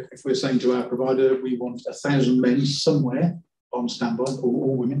we're saying to our provider we want 1,000 men somewhere on standby,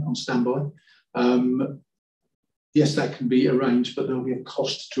 or women on standby, yes, that can be arranged, but there'll be a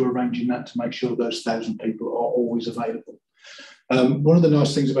cost to arranging that to make sure those 1,000 people are always available. One of the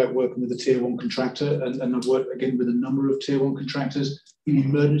nice things about working with a tier 1 contractor, and I've worked again with a number of tier 1 contractors, in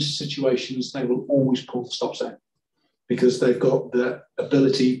emergency situations, they will always pull the stops out because they've got the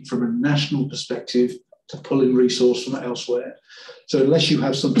ability from a national perspective to pull in resource from elsewhere. So unless you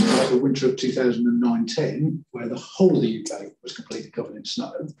have something like the winter of 2009-10, where the whole of the UK was completely covered in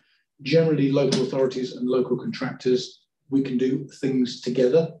snow, generally local authorities and local contractors, we can do things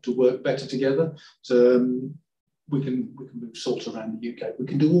together to work better together. So we can move salt around the UK. We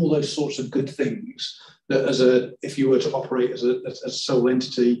can do all those sorts of good things that if you were to operate as a sole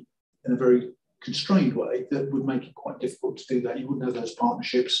entity in a very constrained way, that would make it quite difficult to do that. You wouldn't have those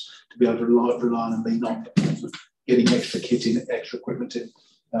partnerships to be able to rely on and lean on in terms of getting extra kit in, extra equipment in.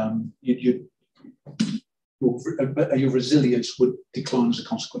 Your resilience would decline as a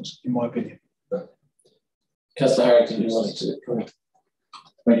consequence, in my opinion. Councillor Harrington, you wanted to comment?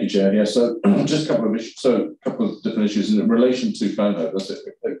 Thank you, Chair. Yeah, so just a couple of issues. So a couple of different issues in relation to Fountain. That's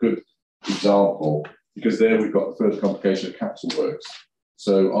a good example, because there we've got the further complication of capital works.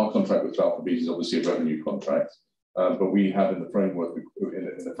 So our contract with Balfour Beatty is obviously a revenue contract, but we have in the framework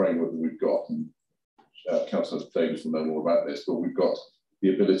that we've got, and Councillor Davis will know more about this, but we've got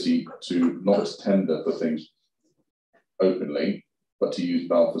the ability to not tender for things openly, but to use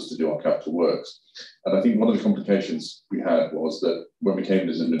Balfour's to do our capital works. And I think one of the complications we had was that when we came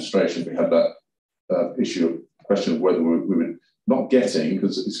as administration, we had that question of whether we were not getting,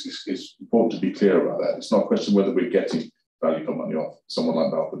 because it's important to be clear about that. It's not a question whether we're getting value for money off someone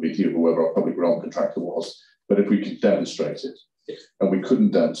like Balfour Beatty or whoever our public realm contractor was, but if we could demonstrate it. And we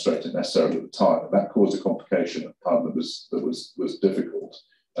couldn't demonstrate it necessarily at the time. And that caused a complication at the time that was difficult.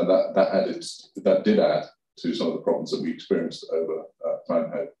 And that did add to some of the problems that we experienced over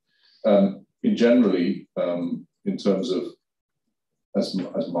Fountain. In terms of, as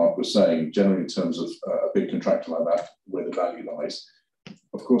Mark was saying, generally in terms of a big contractor like that, where the value lies,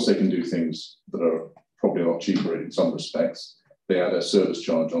 of course they can do things that are probably a lot cheaper in some respects. They add a service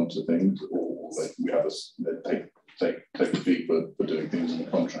charge onto things, or they take a fee for doing things in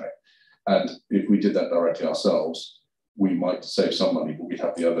the contract. And if we did that directly ourselves, we might save some money, but we'd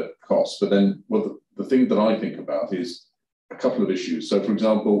have the other costs. But then, well, the thing that I think about is a couple of issues. So, for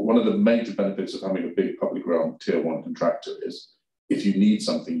example, one of the major benefits of having a big public realm tier 1 contractor is if you need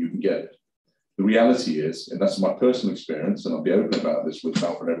something, you can get it. The reality is, and that's my personal experience, and I'll be open about this with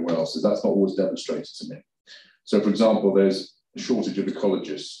Balfour and everyone else, is that's not always demonstrated to me. So, for example, there's a shortage of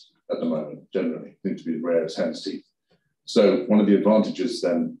ecologists at the moment, generally, seem to be as rare as hen's teeth. So, one of the advantages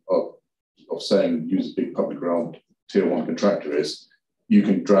then of saying use a big public realm tier 1 contractor is you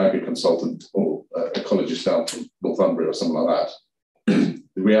can drag a consultant or ecologist down from Northumbria or something like that.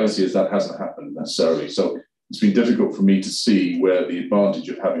 The reality is that hasn't happened necessarily. So it's been difficult for me to see where the advantage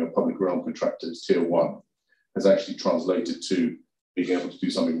of having a public realm contractor as tier 1 has actually translated to being able to do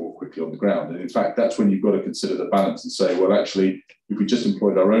something more quickly on the ground. And in fact, that's when you've got to consider the balance and say, well, actually, if we just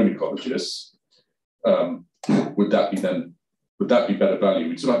employed our own ecologists, would that be better value?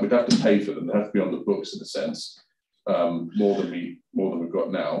 We'd have to pay for them. They have to be on the books in a sense, more than we've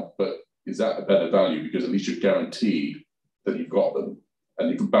got now. But is that a better value? Because at least you're guaranteed that you've got them, and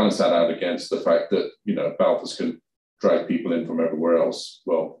you can balance that out against the fact that Balfours can drag people in from everywhere else.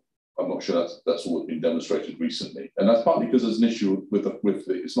 Well, I'm not sure that's always been demonstrated recently, and that's partly because there's an issue with the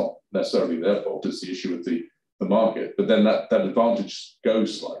it's not necessarily their fault. It's the issue with the market. But then that advantage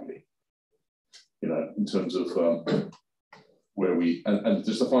goes slightly, in terms of where we and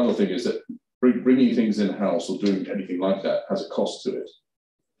just the final thing is that bringing things in house or doing anything like that has a cost to it.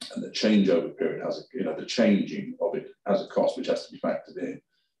 And the changeover period has the changing of it has a cost which has to be factored in.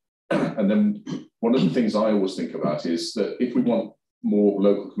 And then one of the things I always think about is that if we want more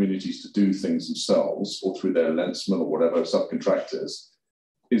local communities to do things themselves or through their lensmen or whatever subcontractors,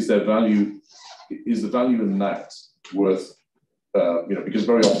 is the value in that worth because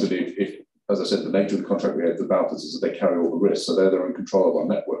very often if as I said, the nature of the contract we have with Balfours is that they carry all the risks, so they're in control of our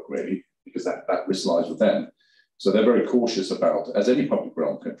network really, because that risk lies with them. So they're very cautious about, as any public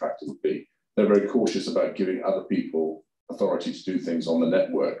realm contractor would be, they're very cautious about giving other people authority to do things on the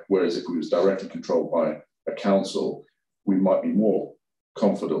network. Whereas if we was directly controlled by a council, we might be more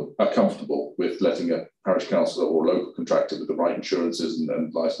comfortable with letting a parish councillor or local contractor with the right insurances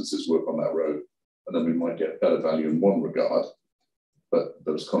and licenses work on that road. And then we might get better value in one regard, but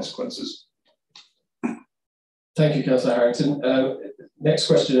there's consequences. Thank you, Councillor Harrington. Next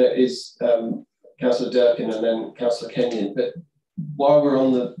questioner is Councillor Durkin and then Councillor Kenyon. But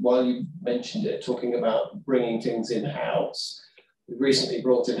while you mentioned it, talking about bringing things in-house, we've recently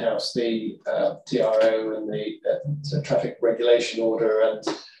brought in-house the TRO and the traffic regulation order and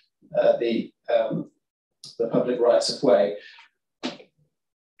the public rights of way.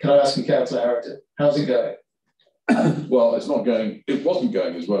 Can I ask you, Councillor Harrington, how's it going? Well, it wasn't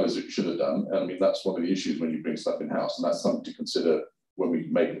going as well as it should have done. I mean, that's one of the issues when you bring stuff in-house, and that's something to consider when we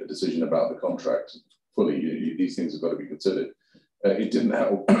make a decision about the contract fully. These things have got to be considered. It didn't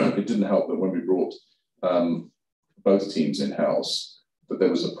help. It didn't help that when we brought both teams in-house, that there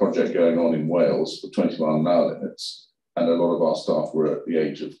was a project going on in Wales for 20-mile-an-hour limits, and a lot of our staff were at the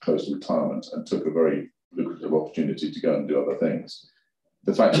age of close to retirement and took a very lucrative opportunity to go and do other things.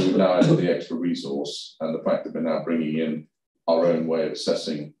 The fact that we've now added the extra resource and the fact that we're now bringing in our own way of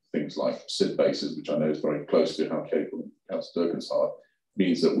assessing things like SID bases, which I know is very close to how capable Councillor Durkin's are,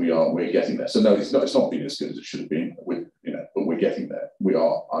 means that we're getting there. So no, it's not been as good as it should have been, but we're getting there.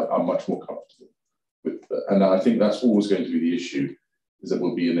 I'm much more comfortable with, and I think that's always going to be the issue, is that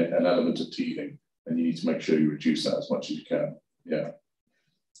will be an element of teething, and you need to make sure you reduce that as much as you can. Yeah.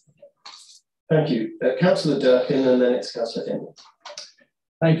 Thank you, Councillor Durkin, and then it's Councillor Kenyon.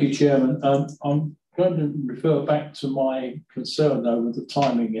 Thank you, Chairman. I'm going to refer back to my concern over the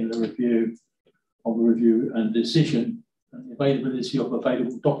timing in the review and decision and the availability of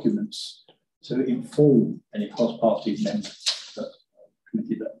available documents to inform any cross-party members that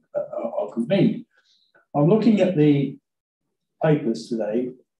are convened. I'm looking at the papers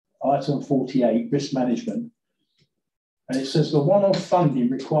today, item 48, risk management, and it says the one-off funding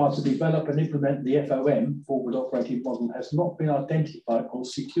required to develop and implement the FOM, forward operating model, has not been identified or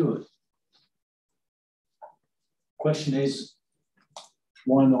secured. Question is,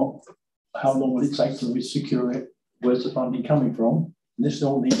 why not? How long will it take to secure it? Where's the funding coming from? And this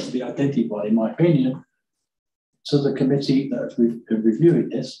all needs to be identified, in my opinion, to the committee that is reviewing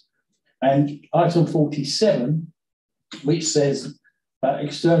this. And item 47, which says that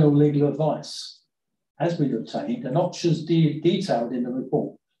external legal advice has been obtained and options detailed in the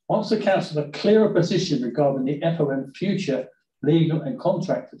report. Once the council has a clearer position regarding the FOM future legal and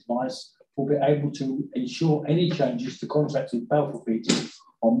contract advice, will be able to ensure any changes to contracts with Balfour Beatty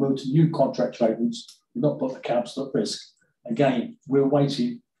or move to new contract arrangements will not put the council at risk. Again, we're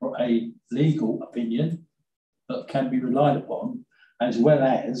waiting for a legal opinion that can be relied upon, as well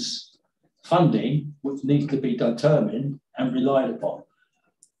as funding, which needs to be determined and relied upon.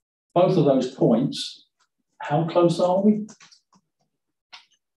 Both of those points, how close are we?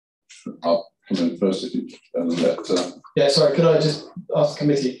 I'll come in first if you and let. Yeah, sorry, can I just ask the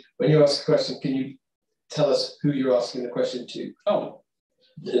committee, when you ask a question, can you tell us who you're asking the question to? Oh.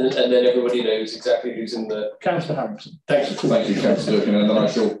 And then everybody knows exactly who's in the... Councillor Harrington. Thank you, Councillor Durkin, and then I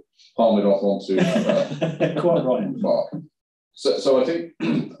shall palm it off onto quite right, Mark. So I think,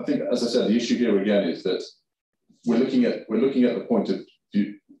 as I said, the issue here again is that we're looking at the point of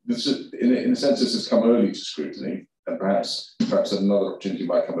view. This is, in a sense, this has come early to scrutiny, and perhaps another opportunity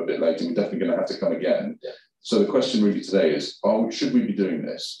might come a bit later. We're definitely going to have to come again. Yeah. So the question really today is: should we be doing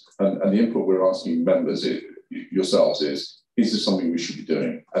this? And the input we're asking members, yourselves, is this something we should be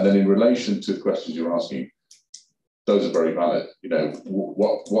doing? And then in relation to the questions you're asking, those are very valid. You know,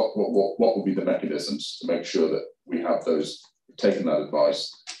 what will be the mechanisms to make sure that we have those taken that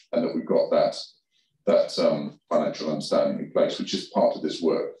advice and that we've got that financial understanding in place, which is part of this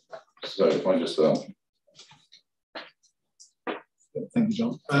work. So if I just Thank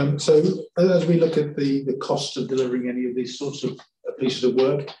you, John. So as we look at the cost of delivering any of these sorts of pieces of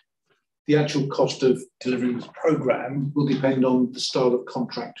work, the actual cost of delivering this programme will depend on the style of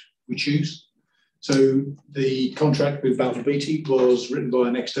contract we choose. So the contract with Balfour Beatty was written by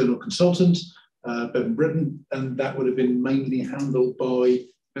an external consultant, Bevan Britton, and that would have been mainly handled by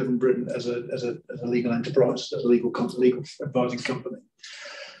Bevan Britton as a legal enterprise, as a legal advising company.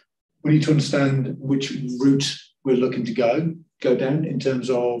 We need to understand which route we're looking to go down in terms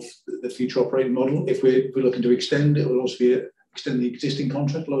of the future operating model. If we're looking to extend, it will also be extend the existing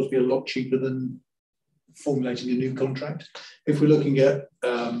contract. It'll also be a lot cheaper than formulating a new contract. If we're looking at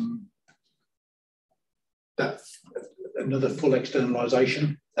another full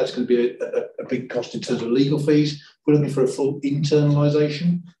externalisation, that's going to be a big cost in terms of legal fees. If we're looking for a full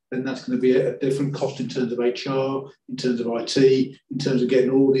internalisation, then that's going to be a different cost in terms of HR, in terms of IT, in terms of getting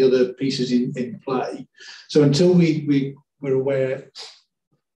all the other pieces in play. So until we're aware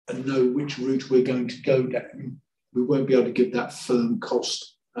and know which route we're going to go down, we won't be able to give that firm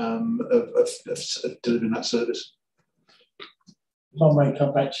cost of delivering that service. If I may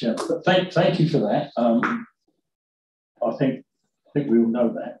come back to you, but thank you for that. I think we all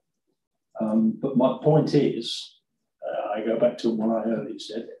know that. But my point is, I go back to what I earlier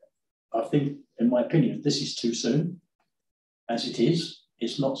said. I think, in my opinion, this is too soon, as it is.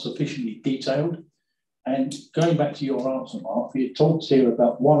 It's not sufficiently detailed. And going back to your answer, Mark, you talked here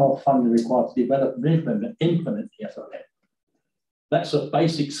about one-off funding required to develop and implement the FOM. That's a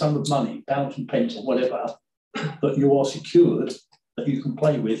basic sum of money, pounds and pence or whatever, that you are secured, that you can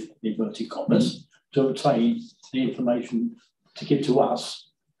play with, in inverted commas, to obtain the information to give to us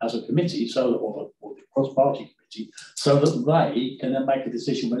as a committee, or the cross-party committee, so that they can then make a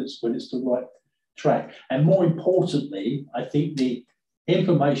decision when it's the right track. And more importantly, I think the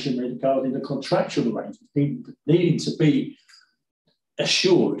information regarding the contractual arrangements needing to be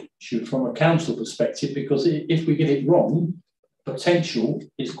assured from a council perspective, because if we get it wrong, potential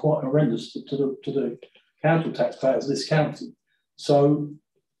is quite horrendous to the council taxpayers of this county. So,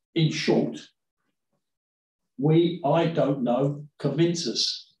 in short, I don't know, convince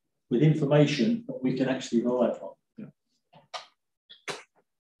us with information that we can actually rely upon. Yeah.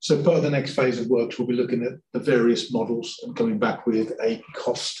 So part of the next phase of works, we'll be looking at the various models and coming back with a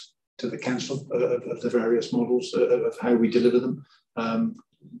cost to the council of the various models of how we deliver them,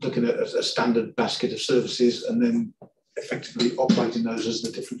 looking at a standard basket of services and then effectively operating those as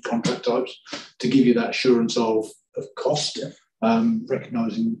the different contract types to give you that assurance of cost,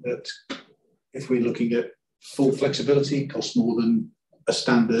 recognising that if we're looking at full flexibility, it costs more than a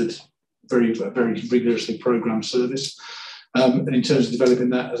standard, very, very rigorously programmed service. And in terms of developing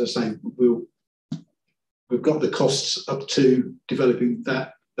that, as I say, we've got the costs up to developing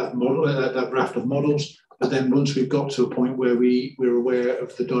that model, that raft of models. But then once we've got to a point where we're aware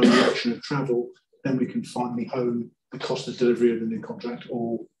of the direction of travel, then we can finally hone the cost of delivery of the new contract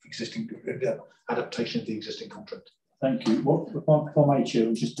or existing adaptation of the existing contract. Thank you. If I may,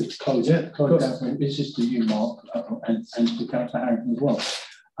 Chair, just to close down, this is to you, Mark, and to Councillor Harrington as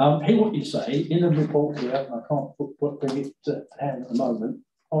well. Hear what you say in a report here, and I can't bring it to hand at the moment.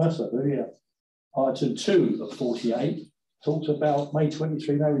 Oh, that's over here. Item 2 of 48 talks about May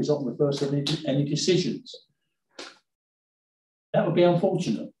 23, no result on the first of any decisions. That would be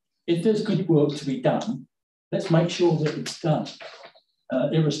unfortunate. If there's good work to be done, let's make sure that it's done.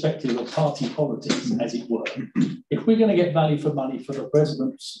 Irrespective of party politics, as it were. If we're going to get value for money for the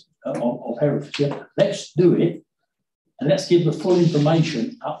residents of Herefordshire, let's do it, and let's give the full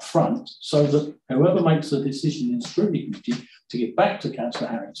information up front so that whoever makes the decision in the Scrutiny Committee to get back to Councillor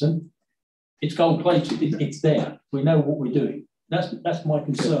Harrington it's gold plated. It's there. We know what we're doing. That's my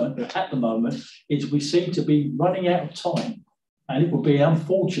concern at the moment. Is we seem to be running out of time, and it would be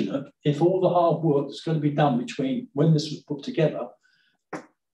unfortunate if all the hard work that's going to be done between when this was put together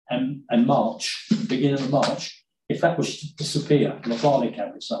and March, beginning of March, if that was to disappear in a filing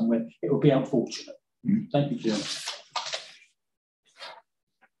cabinet somewhere, it would be unfortunate. Thank you, Chairman.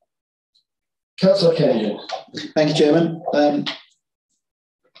 Councillor Kenyon. Thank you, Chairman.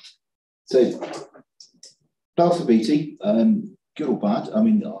 So, Balfour Beatty, good or bad, I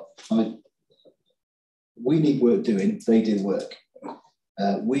mean, we need work doing, they do work.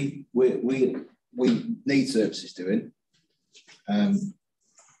 We need services doing. And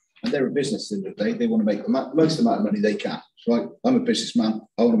they're a business at the end of the day. They want to make the most amount of money they can. Right? I'm a businessman.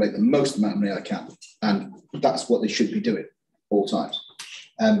 I want to make the most amount of money I can. And that's what they should be doing all times.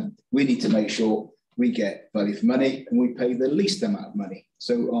 We need to make sure we get value for money and we pay the least amount of money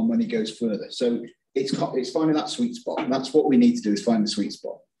so our money goes further. So it's finding that sweet spot. And that's what we need to do, is find the sweet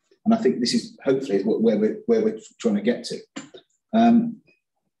spot. And I think this is hopefully where we're trying to get to.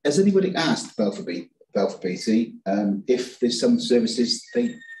 Has anybody asked Balfour Beatty if there's some services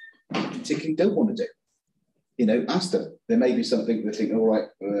they particularly don't want to do? You know, ask them. There may be something they think, all right,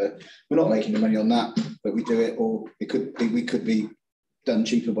 we're not making the money on that, but we do it, or we could be done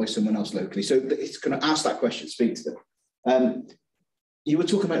cheaper by someone else locally. So it's going to ask that question, speak to them. You were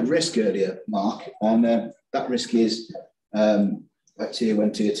talking about risk earlier, Mark, and that risk is like tier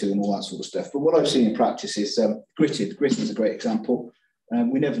 1, tier 2 and all that sort of stuff. But what I've seen in practice is gritted. Grit is a great example.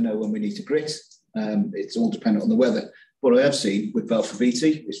 We never know when we need to grit. It's all dependent on the weather. What I have seen with Balfour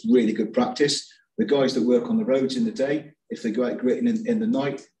Beatty, it's really good practice. The guys that work on the roads in the day, if they go out gritting in the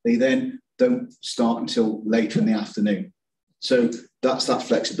night, they then don't start until later in the afternoon. So that's that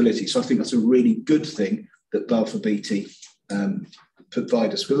flexibility. So I think that's a really good thing that Balfour Beatty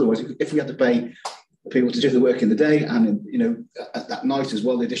provide us with. Otherwise, if we had to pay people to do the work in the day and at night as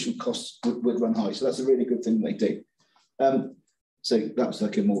well, the additional costs would run high. So that's a really good thing they do. So that was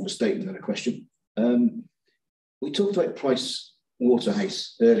like more of a statement than a question. We talked about Price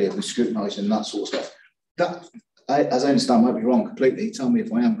Waterhouse earlier with scrutinising and that sort of stuff. That, as I understand, might be wrong completely. Tell me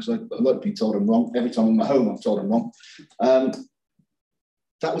if I am, because I like to be told I'm wrong. Every time I'm at home, I'm told I'm wrong.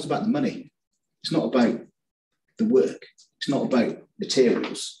 That was about the money. It's not about the work. It's not about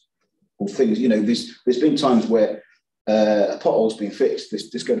materials or things. You know, there's been times where a pothole's been fixed.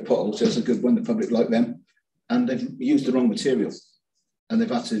 This go to potholes, so it's a good one. The public like them, and they've used the wrong material, and they've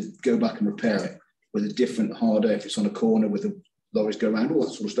had to go back and repair it with a different harder. If it's on a corner with the lorries go around, all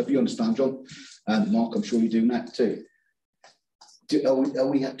that sort of stuff. You understand, John? And Mark, I'm sure you do that too. Do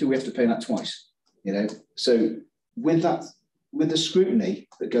we have to pay that twice? You know, so with the scrutiny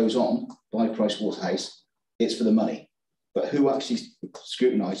that goes on by Price Waterhouse, it's for the money. But who actually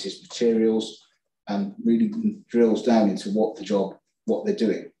scrutinises materials and really drills down into what they're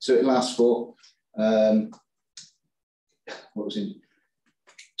doing? So it lasts for what was it?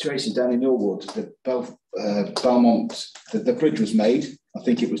 Tracy, down in your ward, the Belmont, the bridge was made. I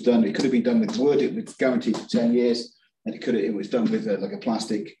think it was done. It could have been done with wood. It was guaranteed for 10 years, and it was done with like a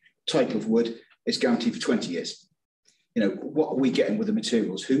plastic type of wood. It's guaranteed for 20 years. You know, what are we getting with the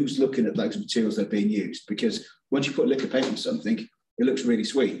materials? Who's looking at those materials that are being used? Because once you put liquor paint on something, it looks really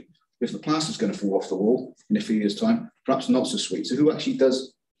sweet. If the plaster's going to fall off the wall in a few years' time, perhaps not so sweet. So who actually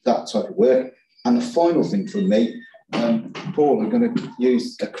does that type of work? And the final thing from me, Paul, I'm going to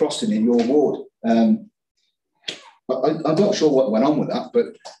use a crossing in your ward. I'm not sure what went on with that,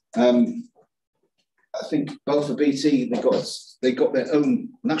 but I think Balfour BT, they got their own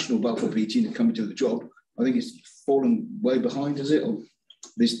national Balfour BT to come and do the job. I think it's fallen way behind, is it? Or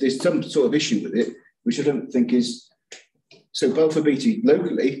there's some sort of issue with it, which I don't think is. So Balfour BT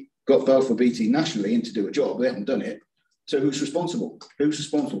locally got Balfour BT nationally in to do a job. They haven't done it. So who's responsible? Who's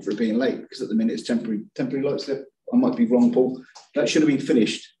responsible for it being late? Because at the minute it's temporary lights there. I might be wrong, Paul. That should have been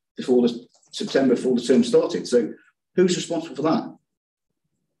finished before September, before the term started. So who's responsible for that?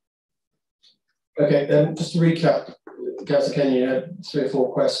 Okay, just to recap, Councillor Kenyon, you had 3 or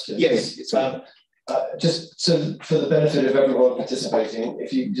 4 questions. Yes, it's just so for the benefit of everyone participating,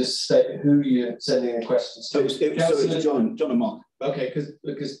 if you just state who you're sending the questions to. So it's John and Mark. Okay,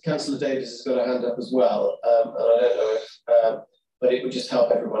 because Councillor Davis has got a hand up as well, and I don't know if, but it would just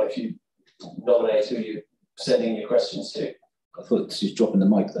help everyone if you nominate who you're sending your questions to. I thought she's dropping the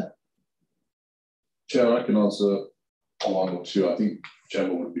mic there. Chair, I can answer 1 or 2. I think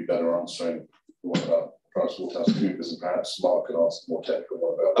Gemma would be better answering the one about PricewaterhouseCoopers, and perhaps Mark can answer the more technical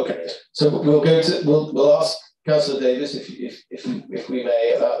one about. Okay, so we'll ask Councillor Davis if we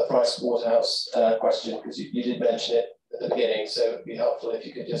may about the Price Waterhouse question, because you did mention it at the beginning, so it'd be helpful if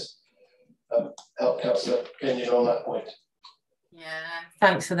you could just help Councillor Kenyon on that point. Yeah,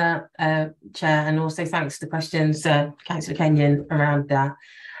 thanks for that, Chair, and also thanks for the questions, Councillor Kenyon, around that.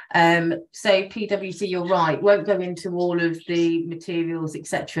 So PwC, you're right, won't go into all of the materials,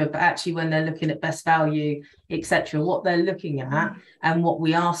 etc., but actually when they're looking at best value, etc., what they're looking at and what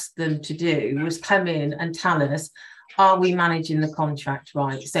we asked them to do was come in and tell us, are we managing the contract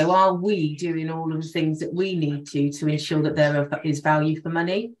right? So are we doing all of the things that we need to ensure that there is value for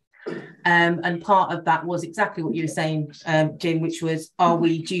money? And part of that was exactly what you were saying, Jim, which was, are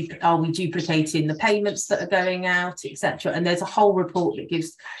we duplicating the payments that are going out, etc. And there's a whole report that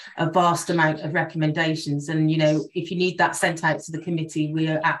gives a vast amount of recommendations. And, you know, if you need that sent out to the committee, we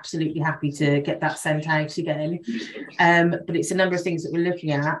are absolutely happy to get that sent out again. But it's a number of things that we're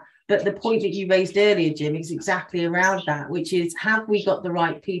looking at. But the point that you raised earlier, Jim, is exactly around that, which is, have we got the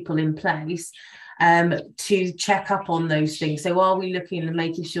right people in place to check up on those things? So are we looking and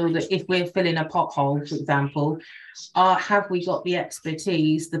making sure that if we're filling a pothole, for example, have we got the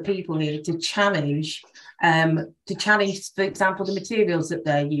expertise, the people here to challenge, for example, the materials that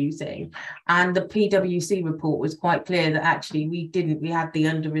they're using? And the PwC report was quite clear that actually we had the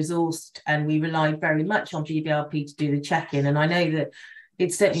under-resourced, and we relied very much on BBLP to do the check-in. And I know that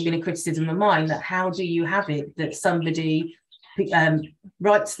it's certainly been a criticism of mine that how do you have it that somebody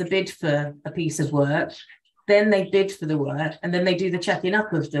writes the bid for a piece of work, then they bid for the work, and then they do the checking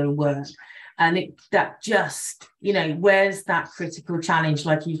up of the work, and that just, you know, where's that critical challenge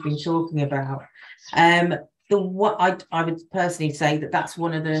like you've been talking about? I would personally say that that's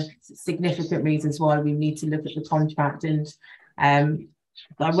one of the significant reasons why we need to look at the contract. And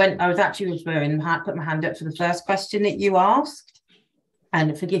I was actually put my hand up for the first question that you asked,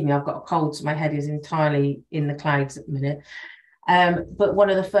 and forgive me, I've got a cold, so my head is entirely in the clouds at the minute. But one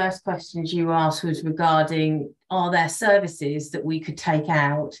of the first questions you asked was regarding, are there services that we could take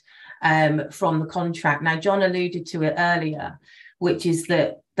out from the contract? Now, John alluded to it earlier, which is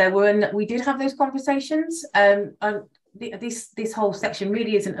that we did have those conversations. This whole section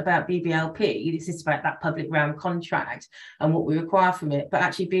really isn't about BBLP. This is about that public realm contract and what we require from it. But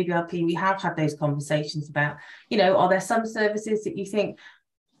actually, BBLP, we have had those conversations about, you know, are there some services that you think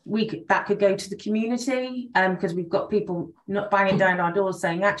that could go to the community? Because we've got people not banging down our doors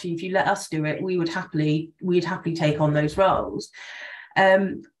saying, actually, if you let us do it, we'd happily take on those roles.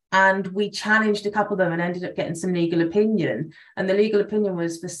 And we challenged a couple of them and ended up getting some legal opinion. And the legal opinion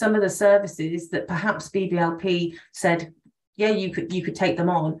was for some of the services that perhaps BBLP said, yeah, you could take them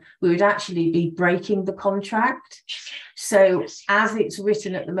on, we would actually be breaking the contract. So as it's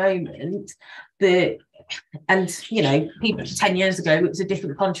written at the moment, and you know, people 10 years ago, it was a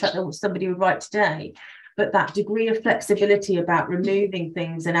different contract than what somebody would write today. But that degree of flexibility about removing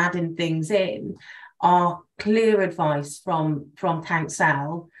things and adding things in, our clear advice from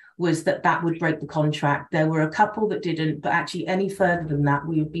council was that would break the contract. There were a couple that didn't, but actually any further than that,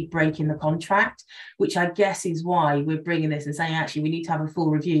 we would be breaking the contract, which I guess is why we're bringing this and saying, actually, we need to have a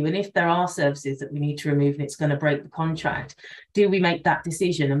full review. And if there are services that we need to remove and it's going to break the contract, do we make that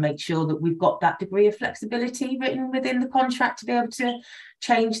decision and make sure that we've got that degree of flexibility written within the contract to be able to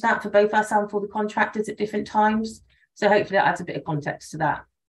change that for both us and for the contractors at different times? So hopefully that adds a bit of context to that.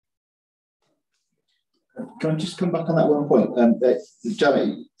 Can I just come back on that one point?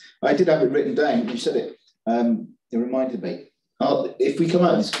 Jamie, I did have it written down. You said it. It reminded me. If we come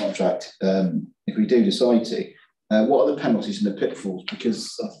out of this contract, if we do decide to, what are the penalties and the pitfalls?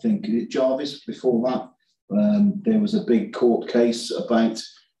 Because I think Jarvis, before that, there was a big court case about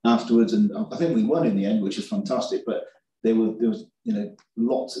afterwards, and I think we won in the end, which is fantastic. But there was you know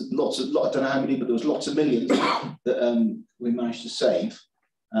lots. I don't know how many, but there was lots of millions that we managed to save.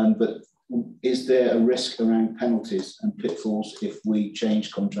 But is there a risk around penalties and pitfalls if we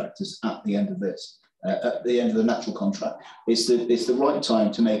change contractors at the end of this, at the end of the natural contract? It's the right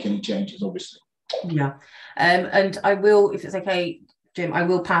time to make any changes, obviously. Yeah, and I will, if it's okay, Jim, I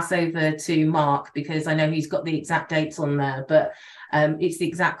will pass over to Mark because I know he's got the exact dates on there, but it's the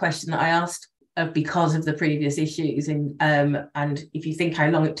exact question that I asked because of the previous issues. And if you think how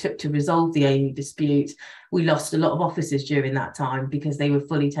long it took to resolve the Amy dispute, we lost a lot of officers during that time because they were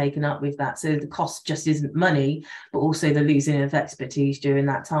fully taken up with that. So the cost just isn't money, but also the losing of expertise during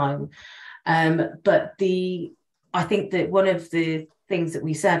that time. But I think that one of the things that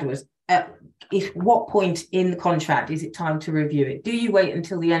we said was, what point in the contract is it time to review it? Do you wait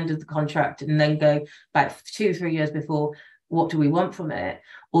until the end of the contract and then go back 2 or 3 years before, what do we want from it?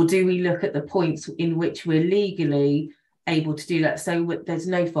 Or do we look at the points in which we're legally able to do that. So there's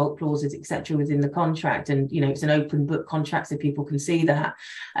no fault clauses, etc., within the contract, and it's an open book contract, so people can see that.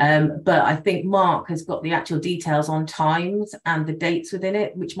 But I think Mark has got the actual details on times and the dates within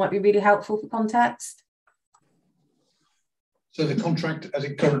it, which might be really helpful for context. So the contract, as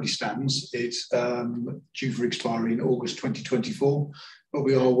it currently stands, it's due for expiry in August 2024. But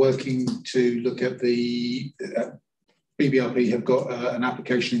we are working to look at the BBRP have got an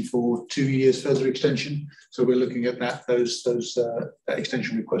application for 2 years further extension. So we're looking at that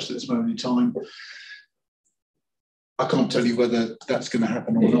extension request at this moment in time. I can't tell you whether that's going to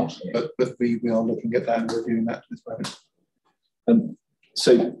happen or not, but we are looking at that and reviewing that at this moment.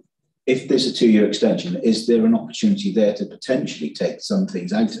 So if there's a 2-year extension, is there an opportunity there to potentially take some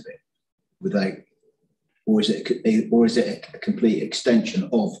things out of it or is it a complete extension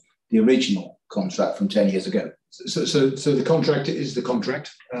of the original contract from 10 years ago? So the contract is the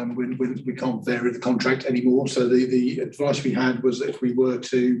contract. We can't vary the contract anymore. So the advice we had was that if we were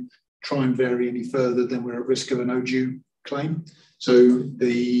to try and vary any further, then we're at risk of an overdue claim. So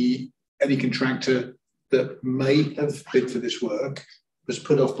any contractor that may have bid for this work was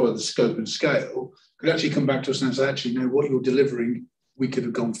put off by the scope and scale could actually come back to us and say, actually, no, what you're delivering, we could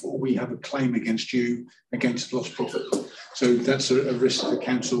have gone for. We have a claim against you against lost profit. So that's a risk the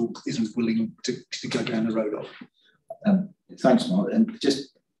council isn't willing to go down the road of. Thanks, Mark. And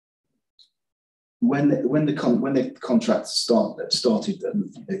just when the contract started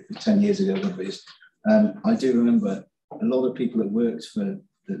 10 years ago, whatever it is, I do remember a lot of people that worked for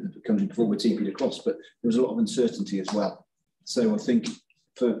the company before were TP'd across, but there was a lot of uncertainty as well. So I think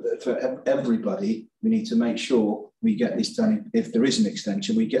for everybody, we need to make sure we get this done. If there is an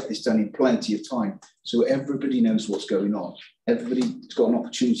extension, we get this done in plenty of time, so everybody knows what's going on. Everybody's got an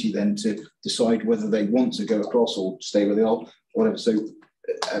opportunity then to decide whether they want to go across or stay where they are, whatever. So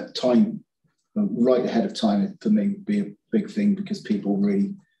time, right ahead of time, for me, would be a big thing, because people are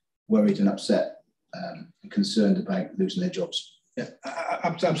really worried and upset and concerned about losing their jobs. Yeah,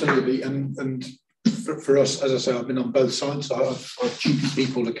 absolutely. And for us, as I say, I've been on both sides. I've cheated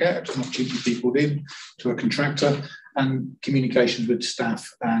people to out and I've cheated people in to a contractor, and communications with staff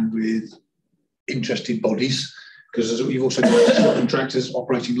and with interested bodies, because you've also got contractors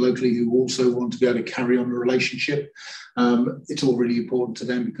operating locally who also want to be able to carry on a relationship. It's all really important to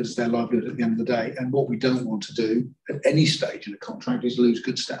them because it's their livelihood at the end of the day. And what we don't want to do at any stage in a contract is lose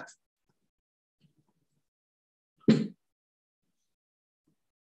good staff.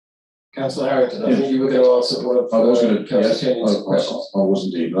 Councillor Harrington, I think you were going to answer one of Councillor questions. I was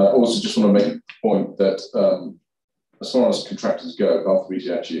indeed. I also just want to make a point that as far as contractors go, Balfour Beatty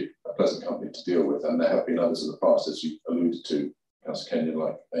is actually a pleasant company to deal with, and there have been others in the past, as you alluded to, Councillor Kenyon,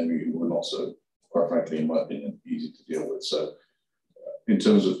 like Amy, who were not so, quite frankly, in my opinion, easy to deal with. So in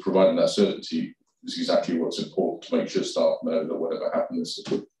terms of providing that certainty, is exactly what's important, to make sure staff know that whatever happens,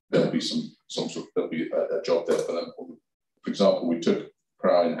 there'll be there'll be a job there for them. For example, we took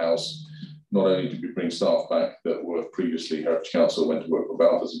Crown in-house. Not only did we bring staff back that were previously Heritage Council, went to work for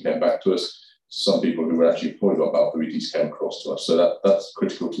Balfour's and came back to us, some people who were actually employed by Balfour Beatty's came across to us. So that's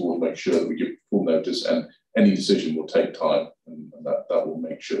critical to make sure that we give full notice, and any decision will take time, and that will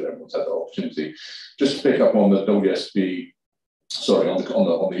make sure that everyone's had that opportunity. Just to pick up on the WSB, sorry,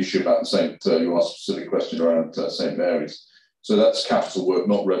 on the issue about St. You asked a specific question around St. Mary's. So that's capital work,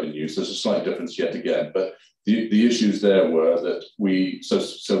 not revenues. There's a slight difference yet again, but the issues there were that we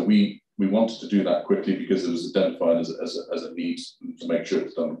wanted to do that quickly because it was identified as a need to make sure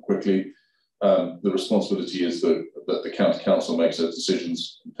it's done quickly. The responsibility is that the county council makes those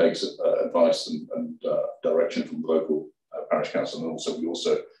decisions and takes advice and direction from the local parish council, and we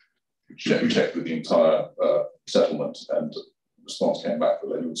also checked with the entire settlement, and the response came back that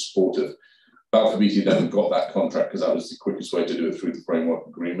they were supportive. Balfour Beatty then got that contract because that was the quickest way to do it, through the framework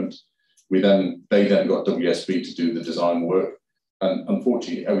agreement. They then got WSB to do the design work, and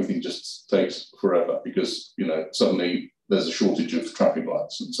unfortunately everything just takes forever because suddenly there's a shortage of traffic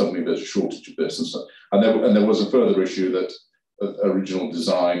lights, and suddenly there's a shortage of this and so. And there was a further issue that original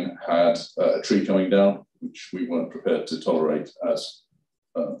design had a tree coming down, which we weren't prepared to tolerate as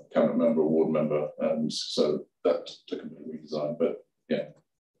a cabinet member or ward member, so that took a bit of redesign. But yeah,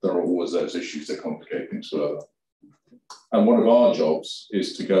 there are always those issues that complicate things further. And one of our jobs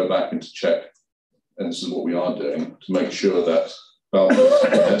is to go back and to check, and this is what we are doing, to make sure that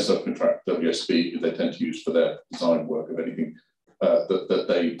their subcontract WSB, who they tend to use for their design work of anything, that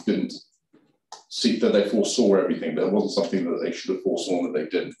they didn't see, that they foresaw everything. There wasn't something that they should have foresawn that they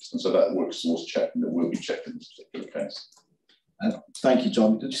didn't. And so that work is always checked, and it will be checked in this particular case. Thank you,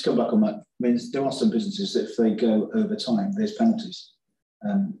 John. Just go back on that. I mean, there are some businesses that if they go over time, there's penalties.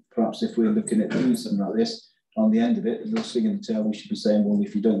 Perhaps if we're looking at doing something like this, on the end of it, they'll swing in the tail. We should be saying, well,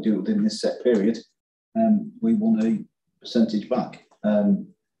 if you don't do it within this set period, we want a percentage back. And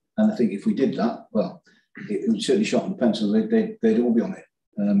I think if we did that, well, it would certainly sharpen the pencil. They'd all be on it.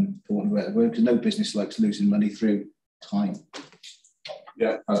 For one way, because no business likes losing money through time.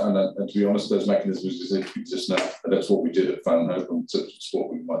 Yeah, and to be honest, those mechanisms exist now, and that's what we did at Farnhope, and it's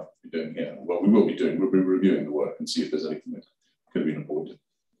what we might be doing here. Well, we will be doing. We'll be reviewing the work and see if there's anything that could be avoided.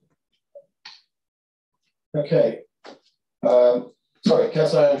 Okay. Sorry,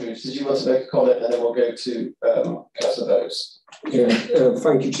 Councillor Andrews, did you want to make a comment, and then we'll go to Councillor Bowes? Yeah,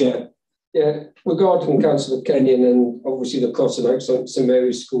 thank you, Chair. Yeah, regarding Councillor Kenyon and obviously the crossing out St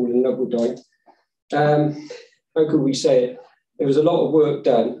Mary's School in Nuggledine, how could we say it? There was a lot of work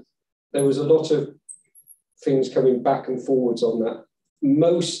done. There was a lot of things coming back and forwards on that.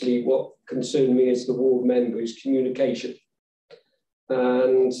 Mostly what concerned me as the ward member is communication.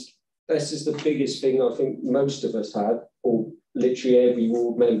 And this is the biggest thing I think most of us had, or literally every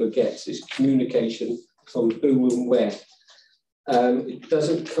ward member gets, is communication from who and where. It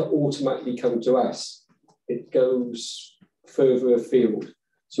doesn't automatically come to us. It goes further afield.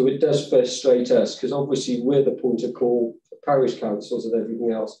 So it does frustrate us because obviously we're the point of call for parish councils and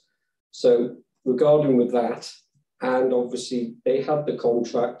everything else. So regarding with that, and obviously they had the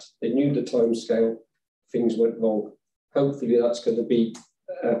contract, they knew the timescale, things went wrong. Hopefully that's going to be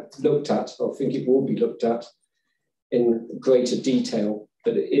looked at. I think it will be looked at in greater detail,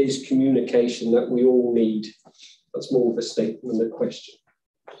 but it is communication that we all need. That's more of a statement than a question.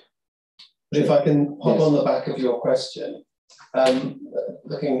 But if I can hop on the back of your question, asking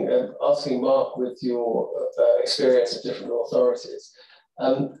Mark with your experience at different authorities,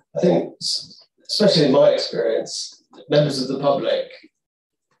 I think, especially in my experience, members of the public,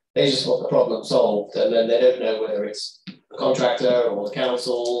 they just want the problem solved, and then they don't know whether it's the contractor or the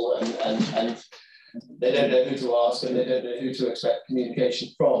council, and they don't know who to ask, and they don't know who to expect communication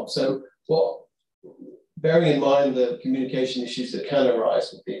from. So bearing in mind the communication issues that can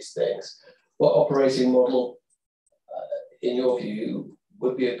arise with these things, what operating model, in your view,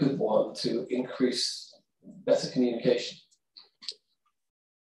 would be a good one to increase better communication?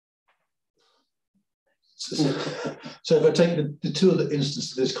 So if I take the two other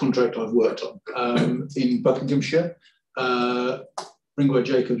instances of this contract I've worked on, in Buckinghamshire, Ringway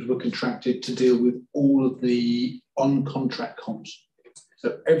Jacobs were contracted to deal with all of the on-contract comms.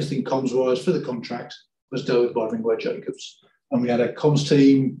 So everything comms-wise for the contract was dealt with by Ringway Jacobs. And we had a comms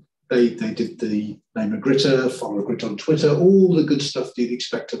team. They did the name of Gritter, follow a Grit on Twitter, all the good stuff you'd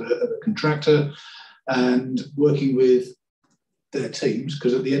expect of a contractor, and working with their teams,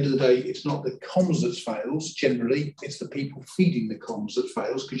 because at the end of the day, it's not the comms that fails, generally, it's the people feeding the comms that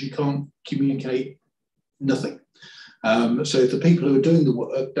fails, because you can't communicate nothing. So if the people who are doing the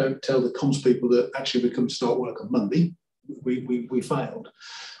work don't tell the comms people that actually we come to start work on Monday, we failed.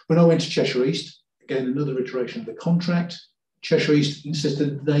 When I went to Cheshire East, again, another iteration of the contract, Cheshire East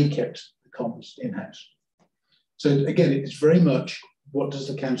insisted they kept the comms in-house. So again, it's very much, what does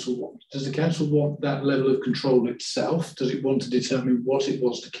the council want? Does the council want that level of control itself? Does it want to determine what it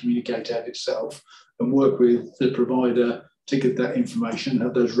wants to communicate out itself and work with the provider to get that information,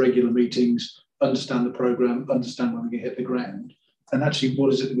 have those regular meetings, understand the programme, understand when we hit the ground, and actually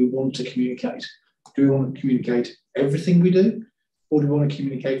what is it that we want to communicate? Do we want to communicate everything we do, or do we want to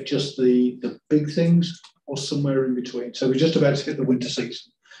communicate just the big things, or somewhere in between? So we're just about to hit the winter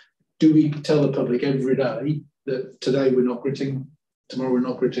season. Do we tell the public every day that today we're not gritting, tomorrow we're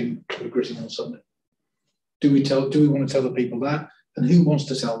not gritting, we're gritting on Sunday? Do we want to tell the people that? And who wants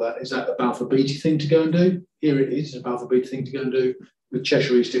to tell that? Is that a Balfour Beatty thing to go and do? Here it is, a Balfour Beatty thing to go and do. With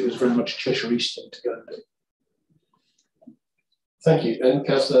Cheshire East, it was very much a Cheshire East thing to go and do. Thank you. And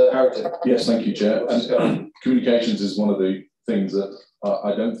Councillor Harrington. Yes, thank you, Chair. And communications is one of the things that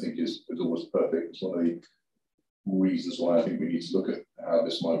I don't think is always perfect. It's one of the reasons why I think we need to look at how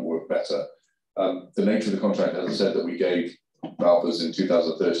this might work better. The nature of the contract, as I said, that we gave Balfour's in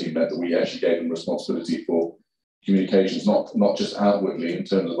 2013 meant that we actually gave them responsibility for communications, not just outwardly in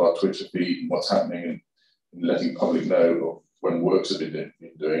terms of our Twitter feed and what's happening and letting the public know of when works have been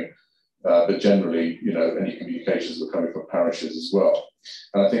doing, but generally, any communications were coming from parishes as well.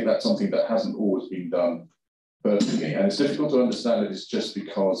 And I think that's something that hasn't always been done perfectly. And it's difficult to understand it. It's just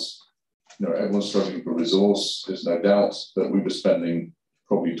because everyone's struggling for resource. There's no doubt that we were spending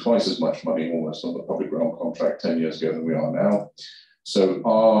probably twice as much money almost on the public realm contract 10 years ago than we are now. So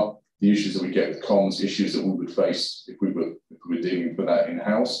are the issues that we get with comms issues that we would face if we were dealing with that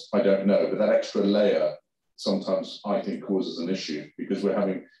in-house? I don't know, but that extra layer sometimes I think causes an issue, because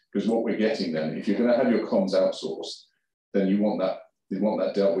what we're getting then, if you're going to have your comms outsourced, then you want that they want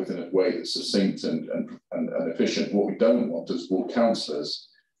that dealt with in a way that's succinct and efficient. What we don't want as ward councillors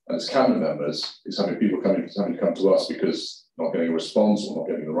and as cabinet members is having people having to come to us because not getting a response or not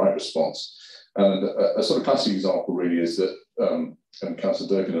getting the right response. And a sort of classic example really is that, and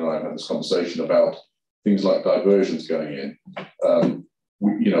Councillor Durkin and I have had this conversation about things like diversions going in.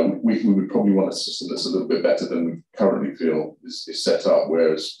 We would probably want a system that's a little bit better than we currently feel is set up,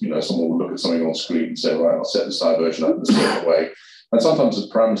 whereas, someone will look at something on screen and say, right, I'll set this diversion up in a certain way. And sometimes there's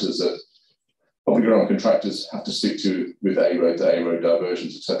parameters that public ground contractors have to stick to with A road to A road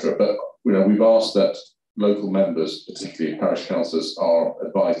diversions, etc. But, we've asked that local members, particularly parish councillors, are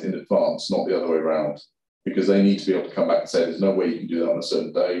advised in advance, not the other way around, because they need to be able to come back and say, there's no way you can do that on a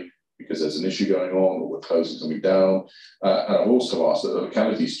certain day, because there's an issue going on or we're closing something down. And I've also asked that the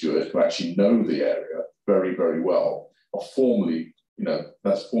locality steward who actually know the area very, very well are formally,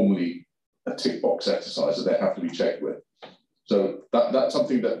 that's formally a tick box exercise that they have to be checked with. So that's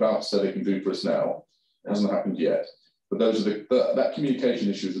something that Balfour said they can do for us now. It hasn't happened yet. But those are that communication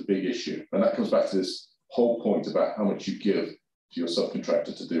issue is a big issue. And that comes back to this whole point about how much you give to your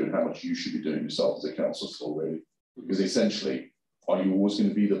subcontractor to do and how much you should be doing yourself as a council for, really. Because essentially, are you always going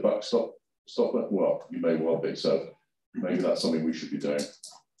to be the buck stopper? Well, you may well be. So maybe that's something we should be doing.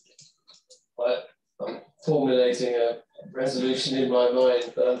 I'm formulating a resolution in my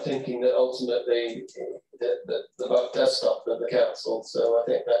mind, but I'm thinking that ultimately the buck does stop at the council. So I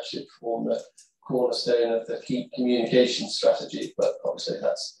think that should form the cornerstone of the key communication strategy. But obviously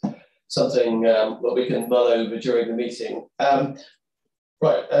that's something that we can mull over during the meeting.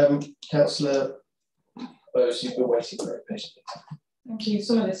 Councillor Bowes, you've been waiting very patiently. Thank you.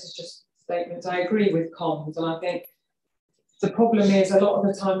 Some of this is just statements. I agree with comms, and I think the problem is a lot of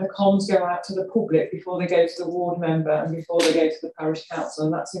the time the comms go out to the public before they go to the ward member and before they go to the parish council,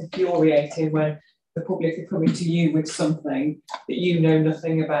 and that's infuriating when the public are coming to you with something that you know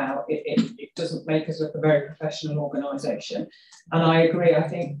nothing about. It doesn't make us look a very professional organisation. And I agree, I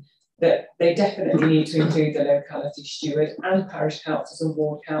think that they definitely need to include the locality steward and parish councillors and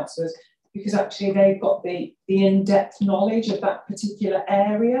ward councillors, because actually they've got the in-depth knowledge of that particular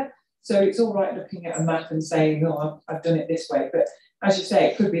area. So it's all right looking at a map and saying, oh, I've done it this way. But as you say,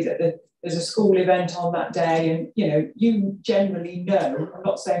 it could be that there's a school event on that day and, you generally know, I'm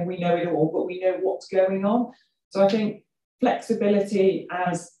not saying we know it all, but we know what's going on. So I think flexibility,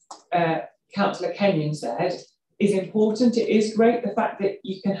 as Councillor Kenyon said, is important. It is great, the fact that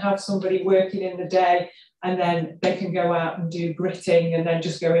you can have somebody working in the day and then they can go out and do gritting and then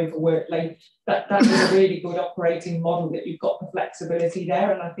just go in for work late. That is a really good operating model, that you've got the flexibility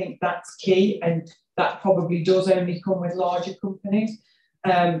there, and I think that's key, and that probably does only come with larger companies.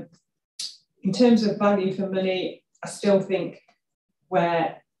 In terms of value for money, I still think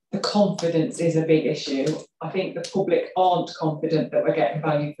where the confidence is a big issue. I think the public aren't confident that we're getting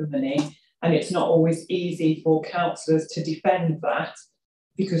value for money, and it's not always easy for councillors to defend that,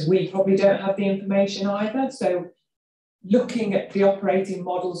 because we probably don't have the information either. So looking at the operating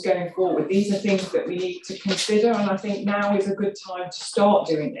models going forward, these are things that we need to consider, and I think now is a good time to start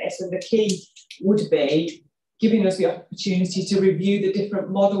doing this. And the key would be giving us the opportunity to review the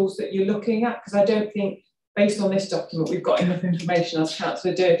different models that you're looking at, because I don't think, based on this document, we've got enough information, as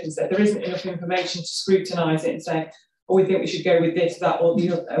Councillor Durkin said. There isn't enough information to scrutinise it and say, oh, we think we should go with this, that or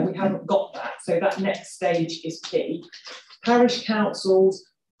the other. We haven't got that. So that next stage is key. Parish councils,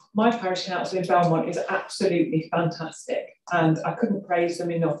 my parish council in Belmont is absolutely fantastic, and I couldn't praise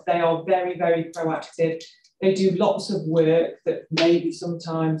them enough. They are very, very proactive. They do lots of work that maybe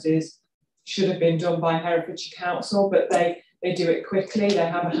sometimes should have been done by Herefordshire Council, but they do it quickly. They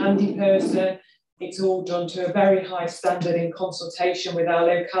have a handy person. It's all done to a very high standard in consultation with our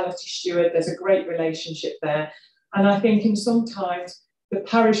locality steward. There's a great relationship there. And I think sometimes the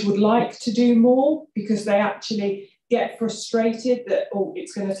parish would like to do more, because they actually get frustrated that, oh,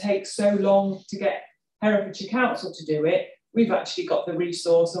 it's going to take so long to get Herefordshire Council to do it. We've actually got the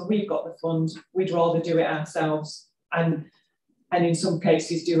resource and we've got the funds. We'd rather do it ourselves and in some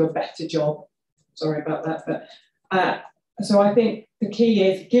cases do a better job. Sorry about that. But so I think the key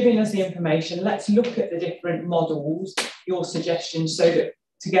is giving us the information. Let's look at the different models, your suggestions, so that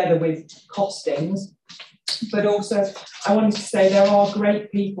together with costings. But also, I wanted to say there are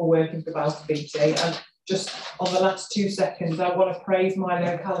great people working for Balfour Beatty, and just on the last 2 seconds, I want to praise my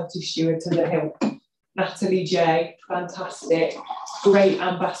locality steward to the hilt, Natalie J, fantastic, great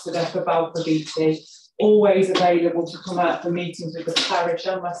ambassador for Balfour Beatty, always available to come out for meetings with the parish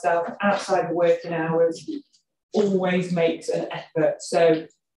and myself outside the working hours, always makes an effort. So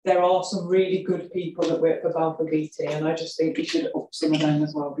there are some really good people that work for Balfour Beatty, and I just think we should up some of them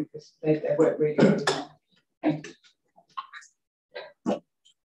as well, because they work really, really well. Thank you.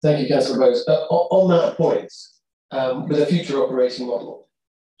 Thank you, Councillor Bowes. On that point, with a future operating model,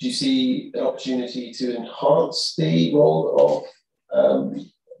 do you see an opportunity to enhance the role of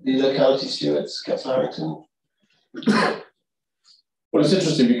the locality stewards, Councillor Harrington? Well, it's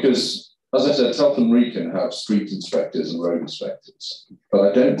interesting because, as I said, Telford can have street inspectors and road inspectors, but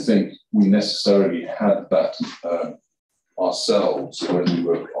I don't think we necessarily had that ourselves when we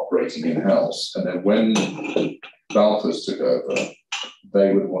were operating in-house. And then when Balfour's took over,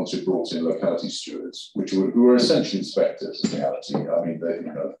 they were the ones who brought in locality stewards, who were essentially inspectors in reality. I mean, they,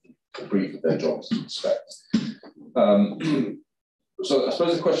 the brief of their job was to inspect. So I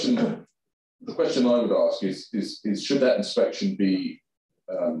suppose the question I would ask is should that inspection be,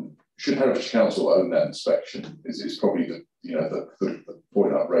 should Heritage Council own that inspection? Is probably the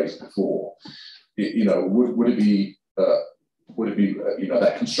point I've raised before. Would it be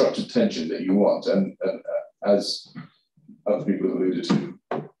that constructive tension that you want? And as other people have alluded to,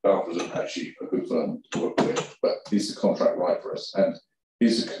 Balfour is actually a good firm to work with, but is the contract right for us? And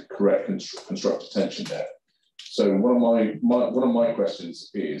is the correct constructive tension there? So one of my questions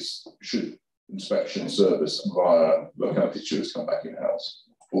is, should inspection service via locality stewards come back in-house,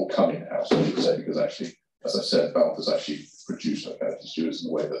 or come in-house, I should say, because actually, as I said, Balfour's actually produced locality stewards in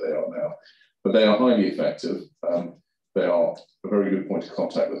the way that they are now. But they are highly effective. They are a very good point of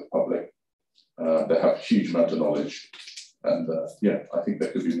contact with the public. They have a huge amount of knowledge. And I think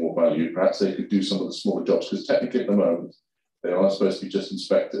there could be more value. Perhaps they could do some of the smaller jobs, because technically at the moment, they are supposed to be just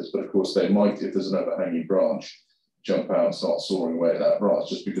inspectors, but of course they might, if there's an overhanging branch, jump out and start sawing away at that branch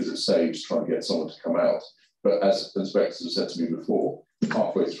just because it saves trying to get someone to come out. But as inspectors have said to me before,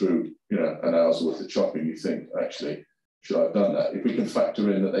 halfway through, an hour's worth of chopping, you think, actually, should I have done that? If we can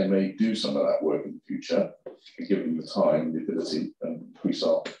factor in that they may do some of that work in the future, and give them the time, the ability, and increase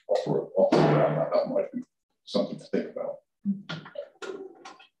our offer around that might be something to think about.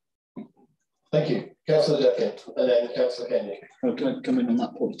 Thank you. Councillor Durkin, and then Councillor Kenny. Can I come in on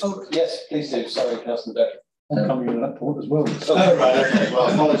that point? Oh, yes, please do. Sorry, Councillor Durkin. I'm coming in on that point as well. Oh, right, okay. Well,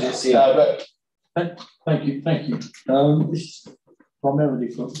 apologies. Thank you. This is primarily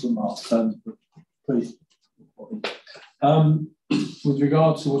for Mark, please. With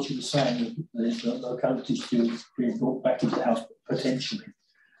regard to what you were saying, the locality stewards being brought back into the house potentially,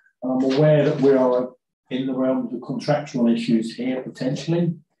 I'm aware that we are in the realm of the contractual issues here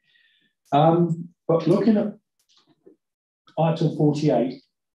potentially. But looking at item 48,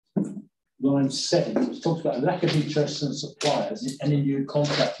 line 7, which talks about a lack of interest in suppliers and in new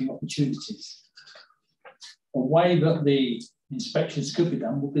contracting opportunities. A way that the inspections could be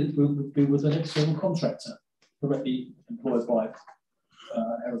done would be with an external contractor directly employed by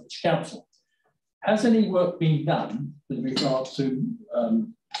Heritage Council. Has any work been done with regard to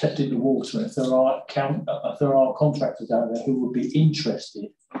testing the water if there are contractors out there who would be interested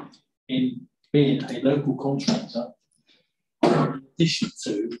in being a local contractor in addition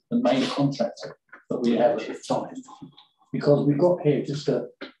to the main contractor that we have at the time? Because we've got here just a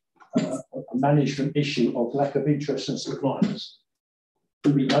management issue of lack of interest in suppliers.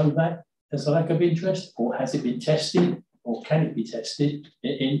 Do we know that there's a lack of interest, or has it been tested, or can it be tested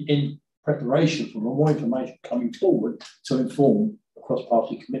in preparation for more information coming forward to inform the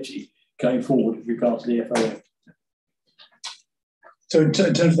cross-party committee going forward with regard to the FOA? So in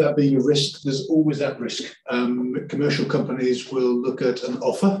terms of that being a risk, there's always that risk. Commercial companies will look at an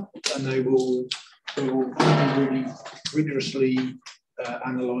offer and they will really rigorously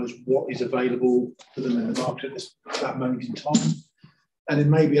analyse what is available for them in the market at that moment in time. And it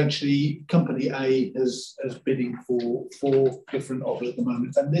may be actually company A is bidding for 4 different offers at the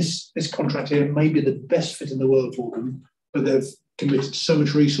moment. And this contract here may be the best fit in the world for them, but they've committed so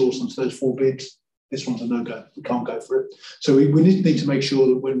much resource into those 4 bids. This one's a no-go. We can't go for it. So we need to make sure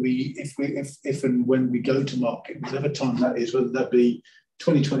that if and when we go to market, whatever time that is, whether that be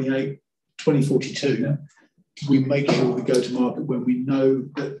 2028, 2042, we make sure we go to market when we know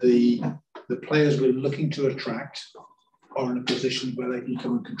that the players we're looking to attract are in a position where they can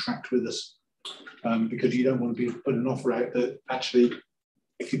come and contract with us. Because you don't want to be putting an offer out that actually,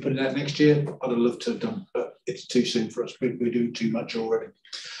 if you put it out next year, I'd have loved to have done, but it's too soon for us. We're doing too much already.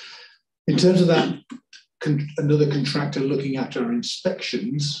 In terms of that, another contractor looking at our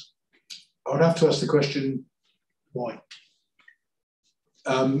inspections, I would have to ask the question, why?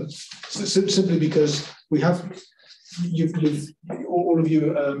 Simply because we have, all of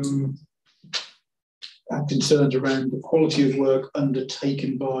you have concerns around the quality of work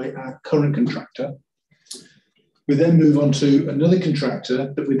undertaken by our current contractor. We then move on to another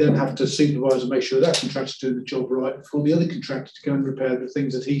contractor that we then have to supervise and make sure that contractor's doing the job right for the other contractor to go and repair the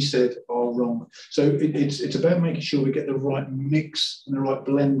things that he said are wrong. So it's about making sure we get the right mix and the right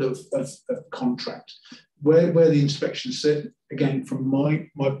blend of contract. Where the inspections sit, again, from my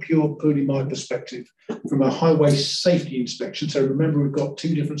purely my perspective, from a highway safety inspection. So remember, we've got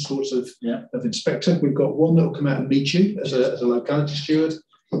two different sorts of inspector. We've got one that will come out and meet you as a locality steward,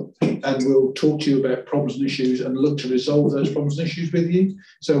 and we'll talk to you about problems and issues and look to resolve those problems and issues with you.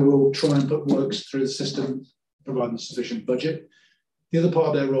 So we'll try and put works through the system, providing sufficient budget. The other part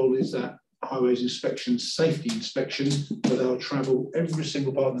of their role is that highways inspection, safety inspection, where they'll travel every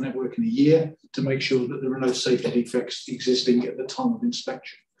single part of the network in a year to make sure that there are no safety defects existing at the time of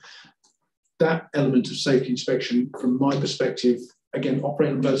inspection. That element of safety inspection, from my perspective, again,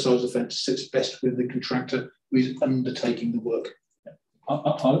 operating on both sides of the fence, sits best with the contractor who is undertaking the work.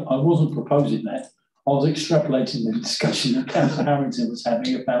 I wasn't proposing that. I was extrapolating the discussion that Councillor Harrington was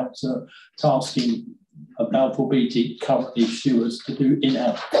having about tasking Balfour Beatty currently stewards to do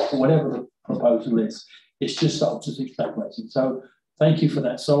in-house, whatever the proposal is. It's just that I'm just extrapolating. So thank you for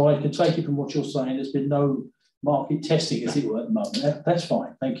that. So I can take it from what you're saying. There's been no market testing, as it were, at the moment. That's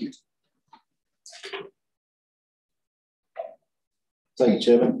fine. Thank you. Thank you,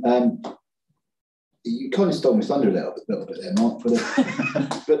 Chairman. You kind of stole my thunder a little bit there, Mark,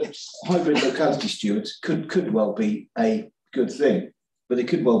 but hybrid locality stewards could well be a good thing, but it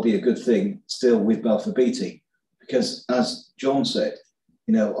could well be a good thing still with Balfour Beatty, because as John said,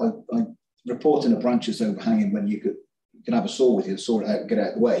 you know, I reporting a branch that's overhanging when you can have a saw with you, saw it out and get out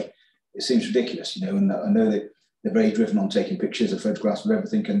of the way. It seems ridiculous, you know, and I know that they're very driven on taking pictures of photographs of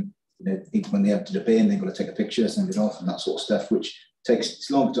everything, and you know, even when they empty the bin, they've got to take a picture, send it off, and that sort of stuff, which it's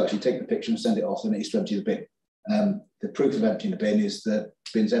longer to actually take the picture and send it off than it is to empty the bin. The proof of emptying the bin is the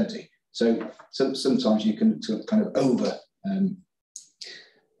bin's empty. So sometimes you can kind of over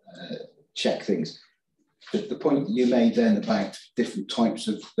check things. The point that you made then about different types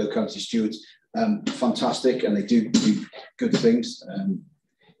of locality stewards, fantastic, and they do good things,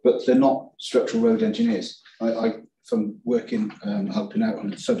 but they're not structural road engineers. From working, helping out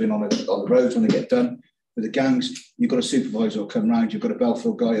and subbing on the roads when they get done, with the gangs, you've got a supervisor who'll come round, you've got a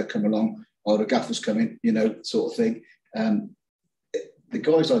Balfour guy who'll come along, or the gaffer's coming, you know, sort of thing. The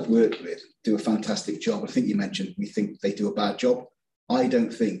guys I've worked with do a fantastic job. I think you mentioned we think they do a bad job. I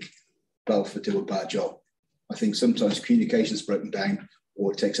don't think Balfour do a bad job. I think sometimes communication's broken down,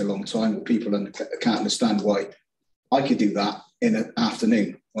 or it takes a long time, or people can't understand why I could do that in an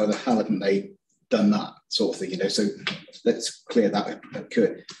afternoon. Why the hell haven't they done that sort of thing, you know? So let's clear that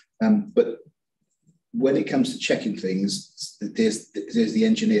occur. But when it comes to checking things, there's the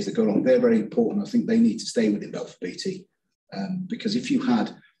engineers that go along. They're very important. I think they need to stay within Balfour Beatty, because if you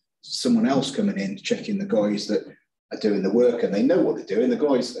had someone else coming in checking the guys that are doing the work and they know what they're doing, the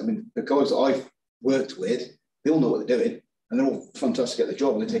guys that I've worked with, they all know what they're doing and they're all fantastic at the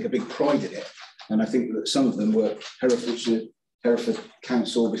job and they take a big pride in it. And I think that some of them were Hereford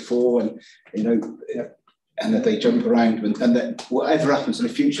Council before, and you know, and that they jump around, and that whatever happens in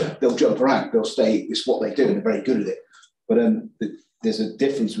the future, they'll jump around, they'll stay. It's what they do, and they're very good at it. But there's a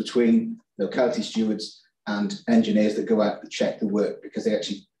difference between locality stewards and engineers that go out and check the work, because they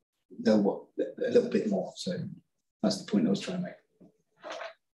actually know what a little bit more. So that's the point I was trying to make.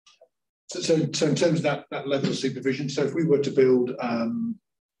 So in terms of that level of supervision, so if we were to build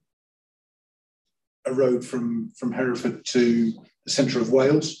a road from Hereford to the centre of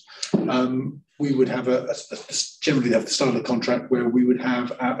Wales, we would have generally have the style of contract where we would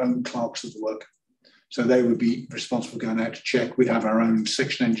have our own clerks of the work. So they would be responsible for going out to check. We'd have our own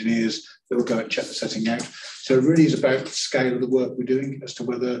section engineers that would go and check the setting out. So it really is about the scale of the work we're doing as to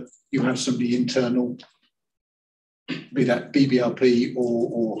whether you have somebody internal, be that BBLP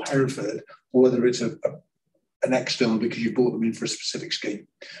or Hereford, or whether it's an external because you brought them in for a specific scheme.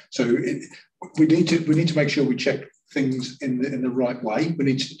 So we need to make sure we check things in the right way. We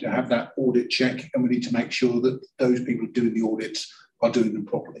need to have that audit check, and we need to make sure that those people doing the audits are doing them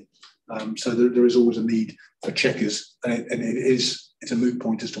properly. So there is always a need for checkers, and it's a moot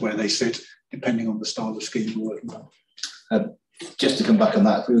point as to where they sit, depending on the style of scheme we're working on. Just to come back on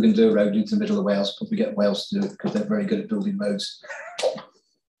that, if we were going to do a road into the middle of Wales, probably get Wales to do it because they're very good at building roads.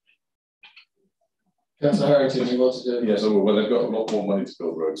 Councillor Harrington, you want to do it? Yes, well, they've got a lot more money to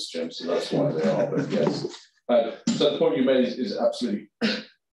build roads, James, so that's why they are. But yes, so the point you made is absolutely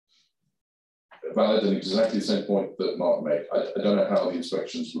valid, and exactly the same point that Mark made. I don't know how the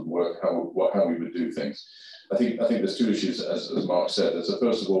inspections would work, how we would do things. I think there's two issues, as Mark said. There's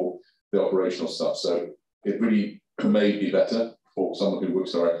first of all the operational stuff. So it really may be better for someone who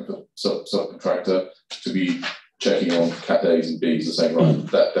works directly for subcontractor to be checking on Cat A's and B's and saying,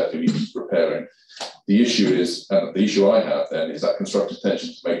 right, that definitely needs repairing. The issue is, the issue I have then is that constructive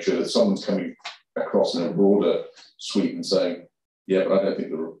tension to make sure that someone's coming across in a broader sweep and saying, yeah, but I don't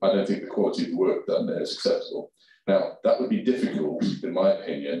think the quality of the work done there is acceptable. Now, that would be difficult, in my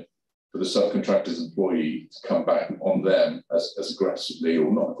opinion, for the subcontractor's employee to come back on them as aggressively,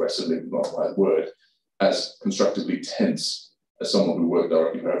 or not aggressively, not the right word, as constructively tense as someone who worked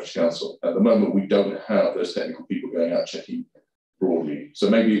directly for Heritage Council. At the moment, we don't have those technical people going out checking broadly. So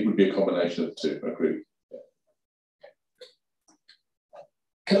maybe it would be a combination of the two. I agree.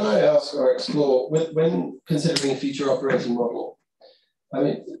 Can I ask or explore, when considering a future operating model, I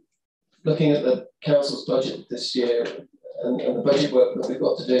mean, looking at the council's budget this year and the budget work that we've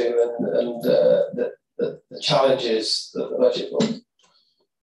got to do and the challenges that the budget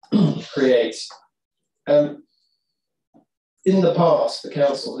will create. In the past, the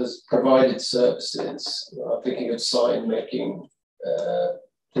council has provided services, I'm thinking of sign making,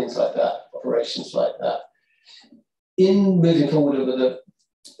 things like that, operations like that. In moving forward with a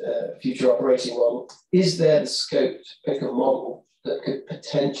future operating model, is there the scope to pick a model that could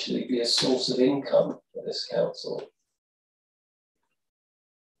potentially be a source of income for this council?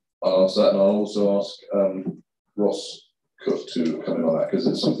 I'll answer that, and I'll also ask Ross Cook to come in on that, because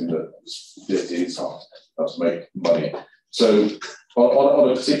it's something that is hard to make money. So on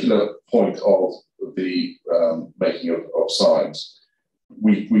a particular point of the making of signs,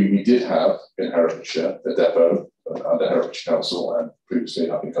 we did have in Herefordshire a depot under Herefordshire Council, and previously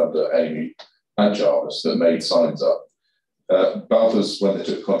I think under Amy and Jarvis, that made signs up. Balfour's, when they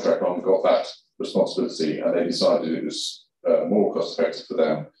took the contract on, got that responsibility, and they decided it was more cost effective for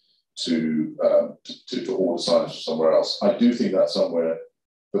them to order signs from somewhere else. I do think that's somewhere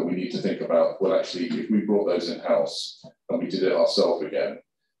that we need to think about. Well, actually, if we brought those in-house and we did it ourselves again,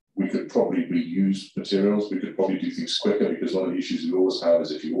 we could probably reuse materials. We could probably do things quicker, because one of the issues we always have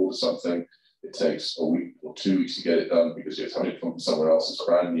is if you order something, it takes a week or 2 weeks to get it done because you're having to come from somewhere else. It's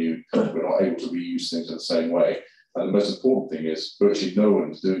brand new. We're not able to reuse things in the same way. And the most important thing is virtually no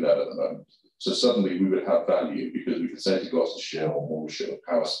one is doing that at the moment. So suddenly we would have value, because we could say to Gloucestershire or Morganshire or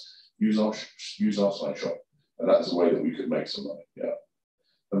Powys, use our sign shop. And that's a way that we could make some money. Yeah.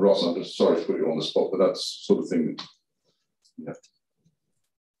 And Ross, I'm just sorry to put you on the spot, but that's sort of thing that, yeah.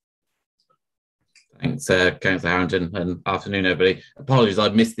 Thanks, Councillor Harrington, and afternoon, everybody. Apologies, I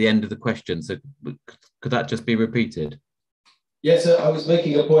missed the end of the question, so could that just be repeated? Yes, I was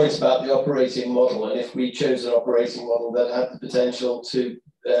making a point about the operating model, and if we chose an operating model that had the potential to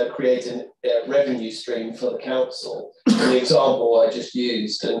create a revenue stream for the council, the example I just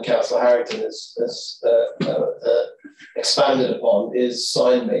used, and Councillor Harrington has expanded upon, is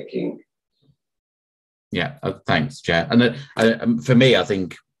sign making. Yeah, thanks, Chair. And for me, I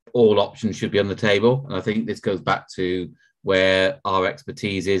think all options should be on the table, and I think this goes back to where our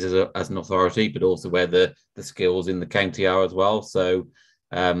expertise is as an authority, but also where the skills in the county are as well. So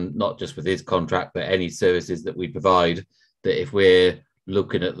not just with this contract, but any services that we provide, that if we're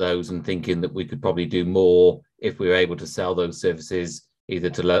looking at those and thinking that we could probably do more if we were able to sell those services either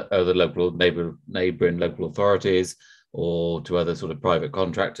to other local neighbouring local authorities or to other sort of private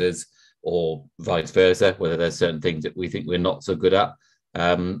contractors, or vice versa, whether there's certain things that we think we're not so good at.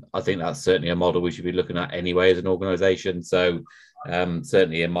 I think that's certainly a model we should be looking at anyway as an organisation. So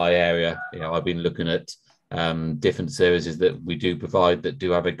certainly in my area, I've been looking at different services that we do provide that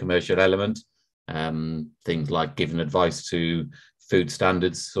do have a commercial element. Things like giving advice to food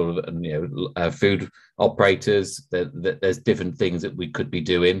standards, sort of, food operators. There's different things that we could be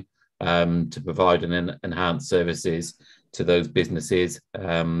doing to provide and enhance services to those businesses,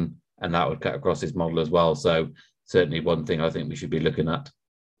 and that would cut across this model as well. So certainly one thing I think we should be looking at.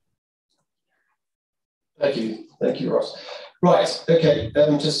 Thank you, Ross. Right, okay,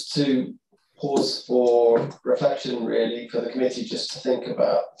 just to pause for reflection really for the committee, just to think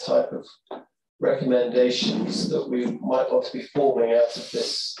about the type of recommendations that we might want to be forming out of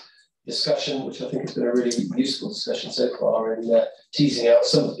this discussion, which I think has been a really useful discussion so far in teasing out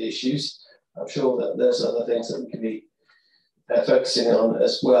some of the issues. I'm sure that there's other things that we could be focusing on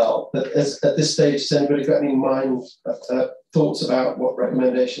as well. But at this stage, has anybody got any thoughts about what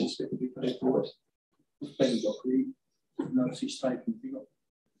recommendations we could be putting forward? I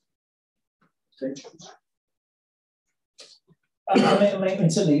mean,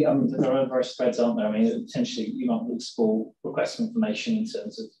 certainly there are various threads, aren't there? I mean, potentially you might explore requests for information in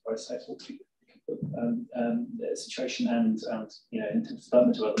terms of process, the situation and in terms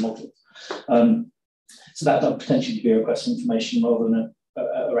of development of other models. So that would potentially be a request for information rather than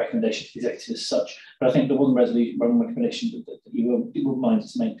a recommendation to the executive as such. But I think the one recommendation that you would mind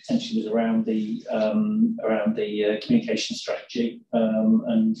to make potentially was around the communication strategy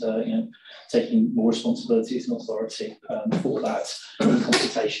and taking more responsibilities and authority for that in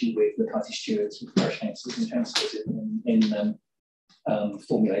consultation with the party stewards, with parish councils and councillors in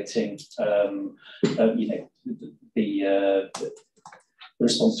formulating the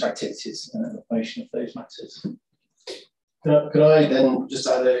response to activities and the promotion of those matters. Could I then just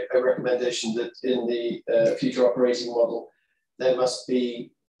add a recommendation that in the future operating model, there must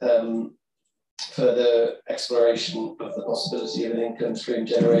be further exploration of the possibility of an income stream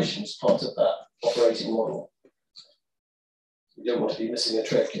generation as part of that operating model. You don't want to be missing a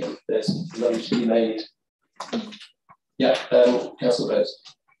trick if there's money to be made. Yeah, Councillor Bowes.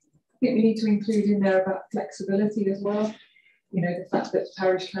 I think we need to include in there about flexibility as well. You know, the fact that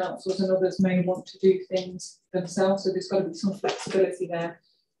parish councils and others may want to do things themselves, so there's got to be some flexibility there.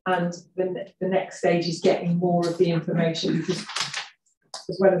 And the next stage is getting more of the information, because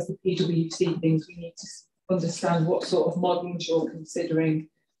as well as the PwC things, we need to understand what sort of models you're considering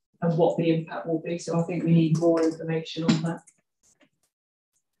and what the impact will be. So I think we need more information on that.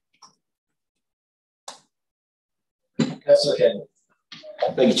 Councillor Ken.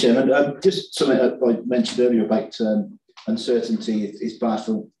 Thank you, Chairman. Just something I mentioned earlier about uncertainty is bad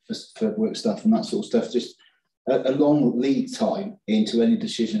for work staff and that sort of stuff. Just a long lead time into any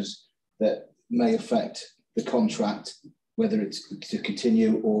decisions that may affect the contract, whether it's to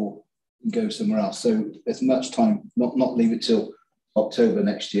continue or go somewhere else. So there's much time, not leave it till October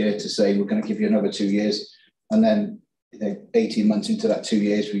next year to say we're going to give you another 2 years, and then 18 months into that 2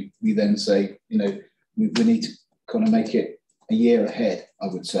 years we then say we need to kind of make it a year ahead, I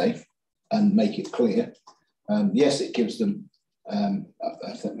would say, and make it clear. Yes, it gives them. I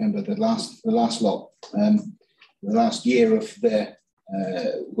remember the last lot, the last year of their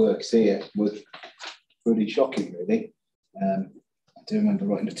works here was really shocking, really. I do remember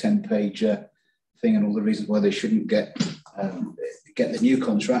writing a 10-page thing and all the reasons why they shouldn't get the new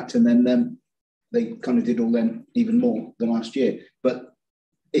contract, and then they kind of did all them even more than last year. But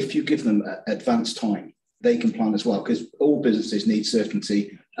if you give them advance time, they can plan as well, because all businesses need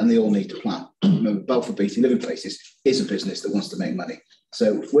certainty and they all need to plan. Remember, Balfour Beatty Living Places is a business that wants to make money.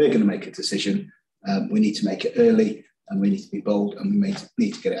 So if we're going to make a decision, we need to make it early, and we need to be bold, and we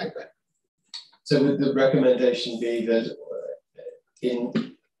need to get it out there. So would the recommendation be that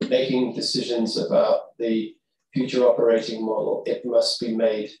in making decisions about the future operating model, it must be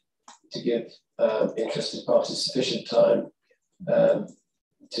made to give interested parties sufficient time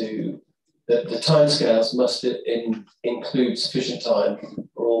to the timescales must include sufficient time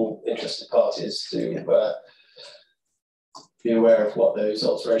for all interested parties to be aware of what those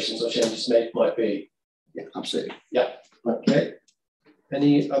alterations or changes might be. Yeah, absolutely. Yeah. Okay.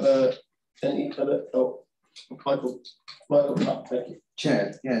 Any other? Oh, Michael, thank you.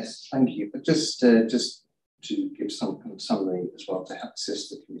 Chair, yes, thank you. But just to give some kind of summary as well to help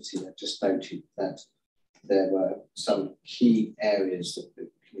assist the committee, I just noted that there were some key areas that the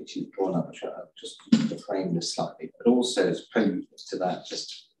committee drawn up, which I'll just to frame this slightly, but also as prelude to that,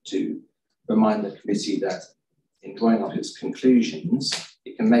 just to remind the committee that in drawing up its conclusions,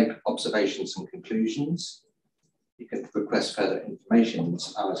 it can make observations and conclusions. It can request further information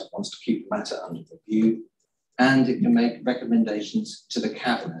as far as it wants to keep the matter under review, and it can make recommendations to the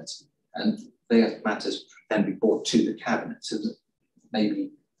cabinet, and their matters then be brought to the cabinet. So that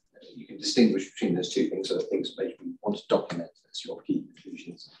maybe you can distinguish between those two things, or the things that you want to document as your key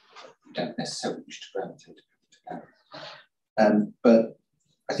conclusions. You don't necessarily wish to gravitate to cabinet. But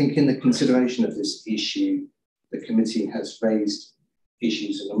I think in the consideration of this issue, the committee has raised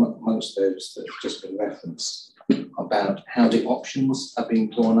issues, and amongst those that have just been referenced, about how the options are being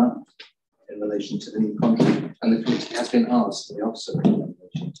drawn up in relation to the new contract. And the committee has been asked in the officer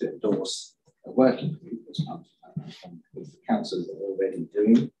recommendation to endorse a working group as part of that, the council are already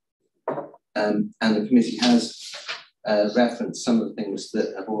doing. And the committee has referenced some of the things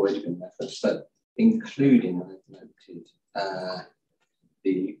that have already been referenced, but including, I've noted,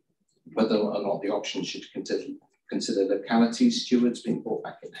 whether or not the option should consider locality stewards being brought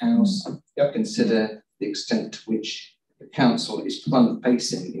back in-house, consider the extent to which the council is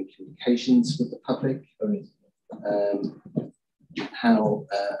front-facing in communications with the public, how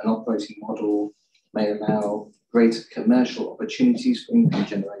an operating model may allow greater commercial opportunities for income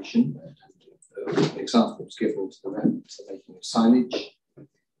generation. An example was given to the making of signage.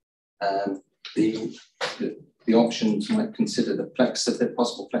 The options might consider the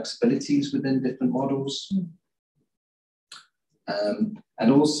possible flexibilities within different models.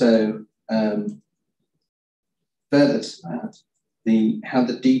 And also, further to that, how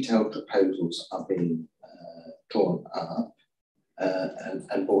the detailed proposals are being drawn up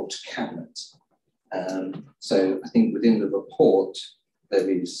and brought to Cabinet. So I think within the report, there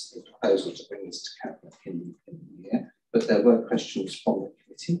is a proposal to bring this to Cabinet in the year, but there were questions from the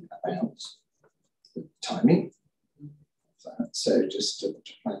committee about the timing. So just to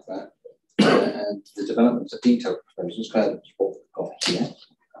flag that. And the development of detailed proposals, further to what we've got here,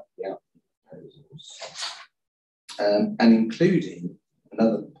 the proposals. And including,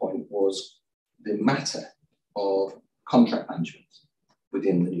 another point was the matter of contract management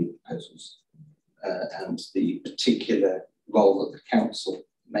within the new proposals and the particular role that the council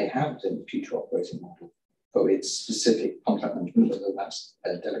may have in the future operating model for its specific contract management, whether that's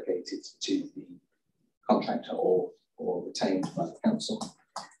delegated to the contractor or retained by the council,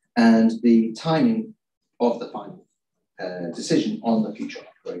 and the timing of the final decision on the future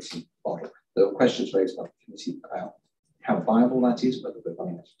operating model. There were questions raised by the committee about how viable that is, whether we're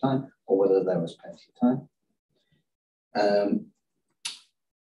running out of time or whether there was plenty of time.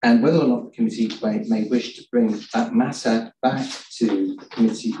 And whether or not the committee may wish to bring that matter back to the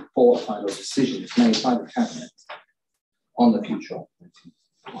committee before a final decision is made by the Cabinet on the future operating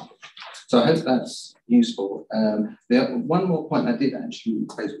model. So I hope that's useful. One more point I did actually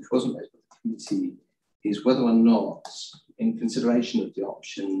raise, which wasn't raised by the committee, is whether or not, in consideration of the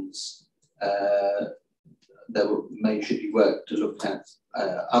options, should be work to look at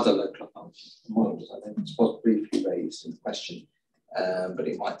other local authority models. I think this was briefly raised in the question, but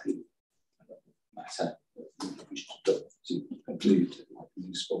it might be a matter that we should look to conclude that might be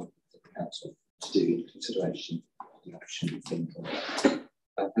useful for the council to do in consideration of the option.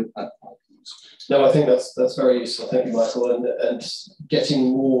 I hope that might be useful. No, I think that's very useful. Thank you, Michael. And getting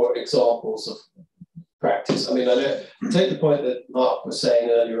more examples of practice. I mean, I take the point that Mark was saying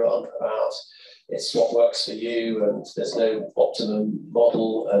earlier on about it's what works for you, and there's no optimum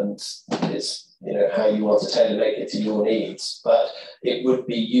model, and it's how you want to tailor make it to your needs. But it would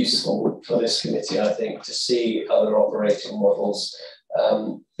be useful for this committee, I think, to see other operating models,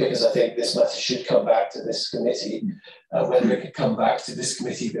 because I think this matter should come back to this committee. Whether it could come back to this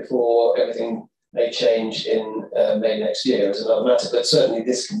committee before everything may change in May next year is another matter. But certainly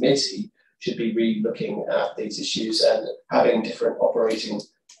this committee should be re-looking at these issues, and having different operating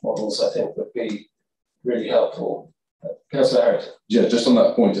models, I think, would be really helpful. Councillor Harris. Yeah, just on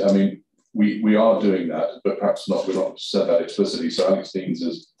that point, I mean, we are doing that, but perhaps not. We're not said that explicitly. So Alex Deans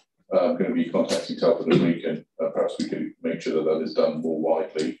is going to be contacting Telford this week, and perhaps we can make sure that is done more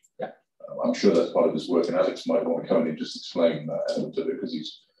widely. Yeah. I'm sure that's part of his work, and Alex might want to come in and just explain that element of it, because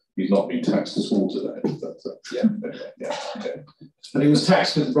he's not been taxed at all today. But, yeah. Okay. But he was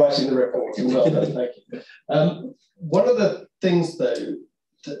taxed with writing the report. Well done, thank you. One of the things, though,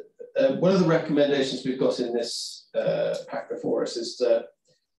 one of the recommendations we've got in this pack before us is that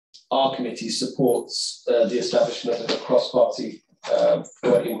our committee supports the establishment of a cross-party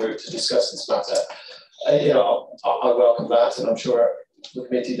working group to discuss this matter. I welcome that, and I'm sure the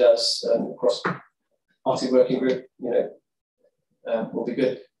committee does. Cross-party working group, will be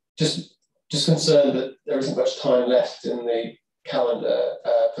good. Just concerned that there isn't much time left in the calendar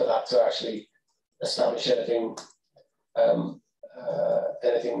for that to actually establish anything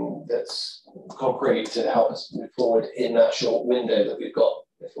that's concrete to help us move forward in that short window that we've got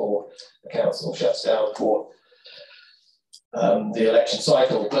before the council shuts down for the election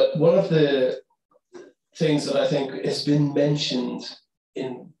cycle. But one of the things that I think has been mentioned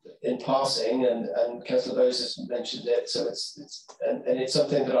in passing, and Councillor Bowes has mentioned it, so it's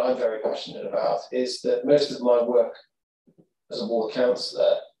something that I'm very passionate about, is that most of my work as a ward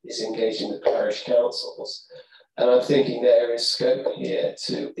councillor is engaging with parish councils. And I'm thinking there is scope here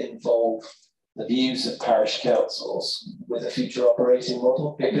to involve the views of parish councils with a future operating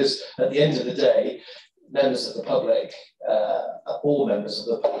model, because at the end of the day, members of the public, all members of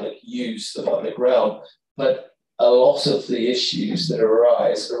the public use the public realm, but a lot of the issues that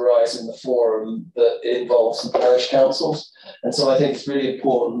arise in the forum that involves the parish councils. And so I think it's really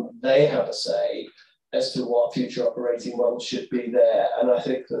important they have a say as to what future operating models should be there. And I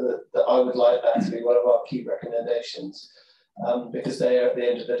think that I would like that to be one of our key recommendations, because they are at the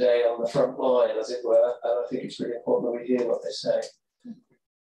end of the day on the front line, as it were, and I think it's really important that we hear what they say.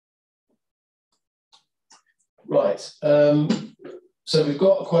 Right, so we've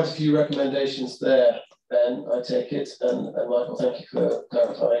got quite a few recommendations there, Ben, I take it, and Michael, thank you for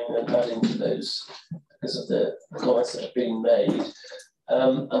clarifying and adding to those because of the comments that have been made.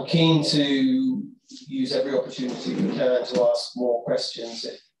 I'm keen to use every opportunity we can to ask more questions,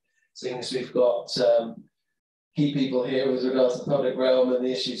 seeing as we've got key people here with regards to the public realm and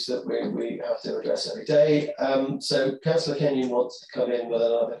the issues that we have to address every day. So Councillor Kenyon wants to come in with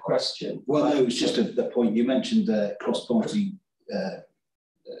another question. Well, no, it was just a point. You mentioned cross-party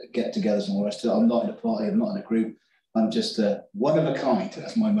get-togethers and all the rest of it. I'm not in a party, I'm not in a group. I'm just one of a kind,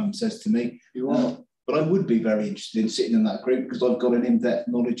 as my mum says to me. You are. But I would be very interested in sitting in that group because I've got an in-depth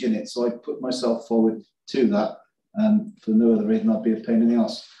knowledge in it. So I put myself forward to that. For no other reason, I'd be a pain in the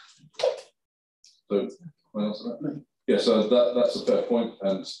arse. So, what else about me? Yeah, so that's a fair point,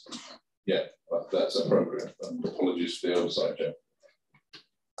 and yeah, that's appropriate. Apologies for the oversight, Joe.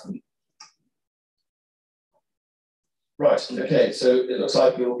 Right, okay, so it looks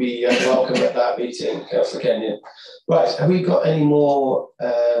like you'll be welcome at that meeting, Councillor Kenyon. Right, have we got any more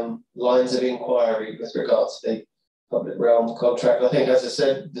lines of inquiry with regards to the public realm contract? I think, as I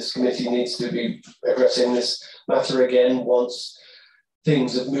said, this committee needs to be addressing this matter again once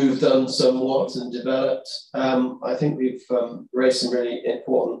things have moved on somewhat and developed. I think we've raised some really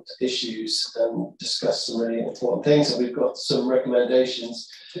important issues and discussed some really important things, and we've got some recommendations.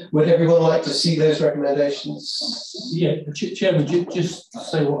 Would everyone like to see those recommendations? Yeah, Chairman, just to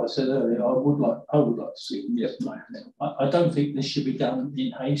say what I said earlier, I would like to see them. Yes, I don't think this should be done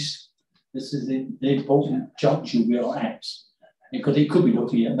in haste. This is the important juncture we are at, because it could be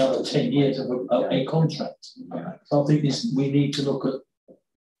looking at another 10 years of a contract. So I think we need to look at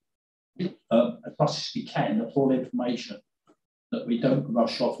as much as we can, the full information, that we don't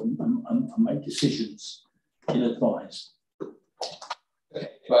rush off and make decisions in advance. Okay,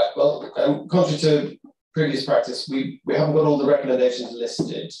 right, well, contrary to previous practice, we haven't got all the recommendations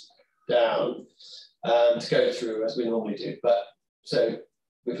listed down to go through as we normally do, but so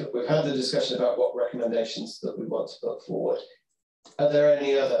we've had the discussion about what recommendations that we want to put forward. Are there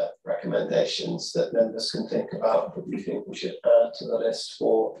any other recommendations that members can think about that we think we should add to the list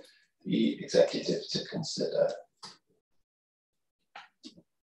for the executive to consider?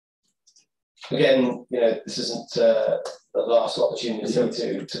 Again, you know, this isn't the last opportunity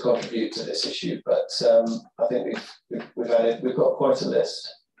to contribute to this issue, but I think we've got quite a list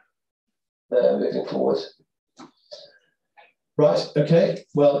moving forward. Right. Okay.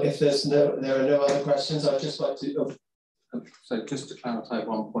 Well, if there are no other questions, I'd just like to. So just to clarify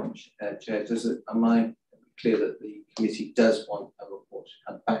one point, Chair, am I clear that the committee does want a report to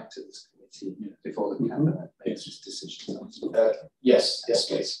come back to this committee before the cabinet makes its decision? Yes,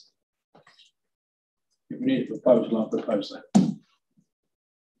 please. If we need a proposal, I'll propose that.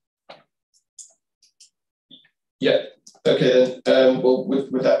 Yeah. Okay then. Well,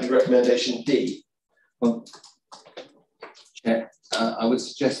 would that be recommendation D? Well, Chair, I would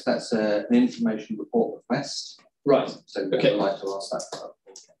suggest that's an information report request. Right. So okay. I'd like to ask that.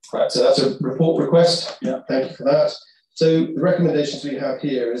 Right. So that's a report request. Yeah. Thank you for that. So the recommendations we have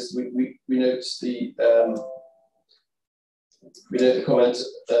here is we note the comment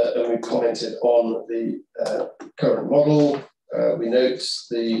and we commented on the current model. We note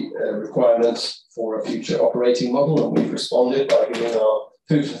the requirements for a future operating model, and we've responded by giving our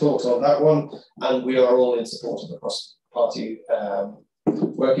food for thought on that one. And we are all in support of the cross-party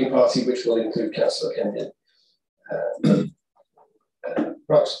working party, which will include Councillor Kenyon.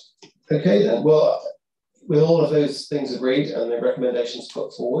 Right. Okay then. Well, with all of those things agreed and the recommendations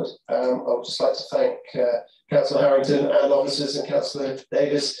put forward, I would just like to thank Councillor Harrington and officers and Councillor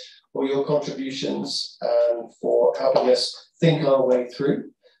Davis for your contributions and for helping us think our way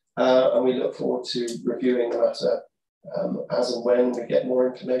through. And we look forward to reviewing the matter as and when we get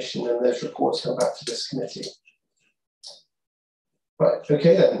more information and those reports come back to this committee. Right,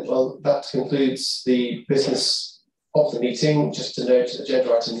 okay then. Well, that concludes the business of the meeting. Just to note,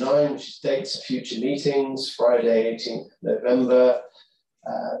 agenda item 9, which is dates of future meetings: Friday 18th November,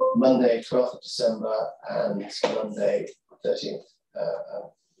 Monday 12th of December, and Monday 13th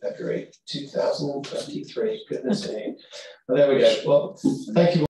February 2023. Goodness me. Well, there we go. Well, thank you.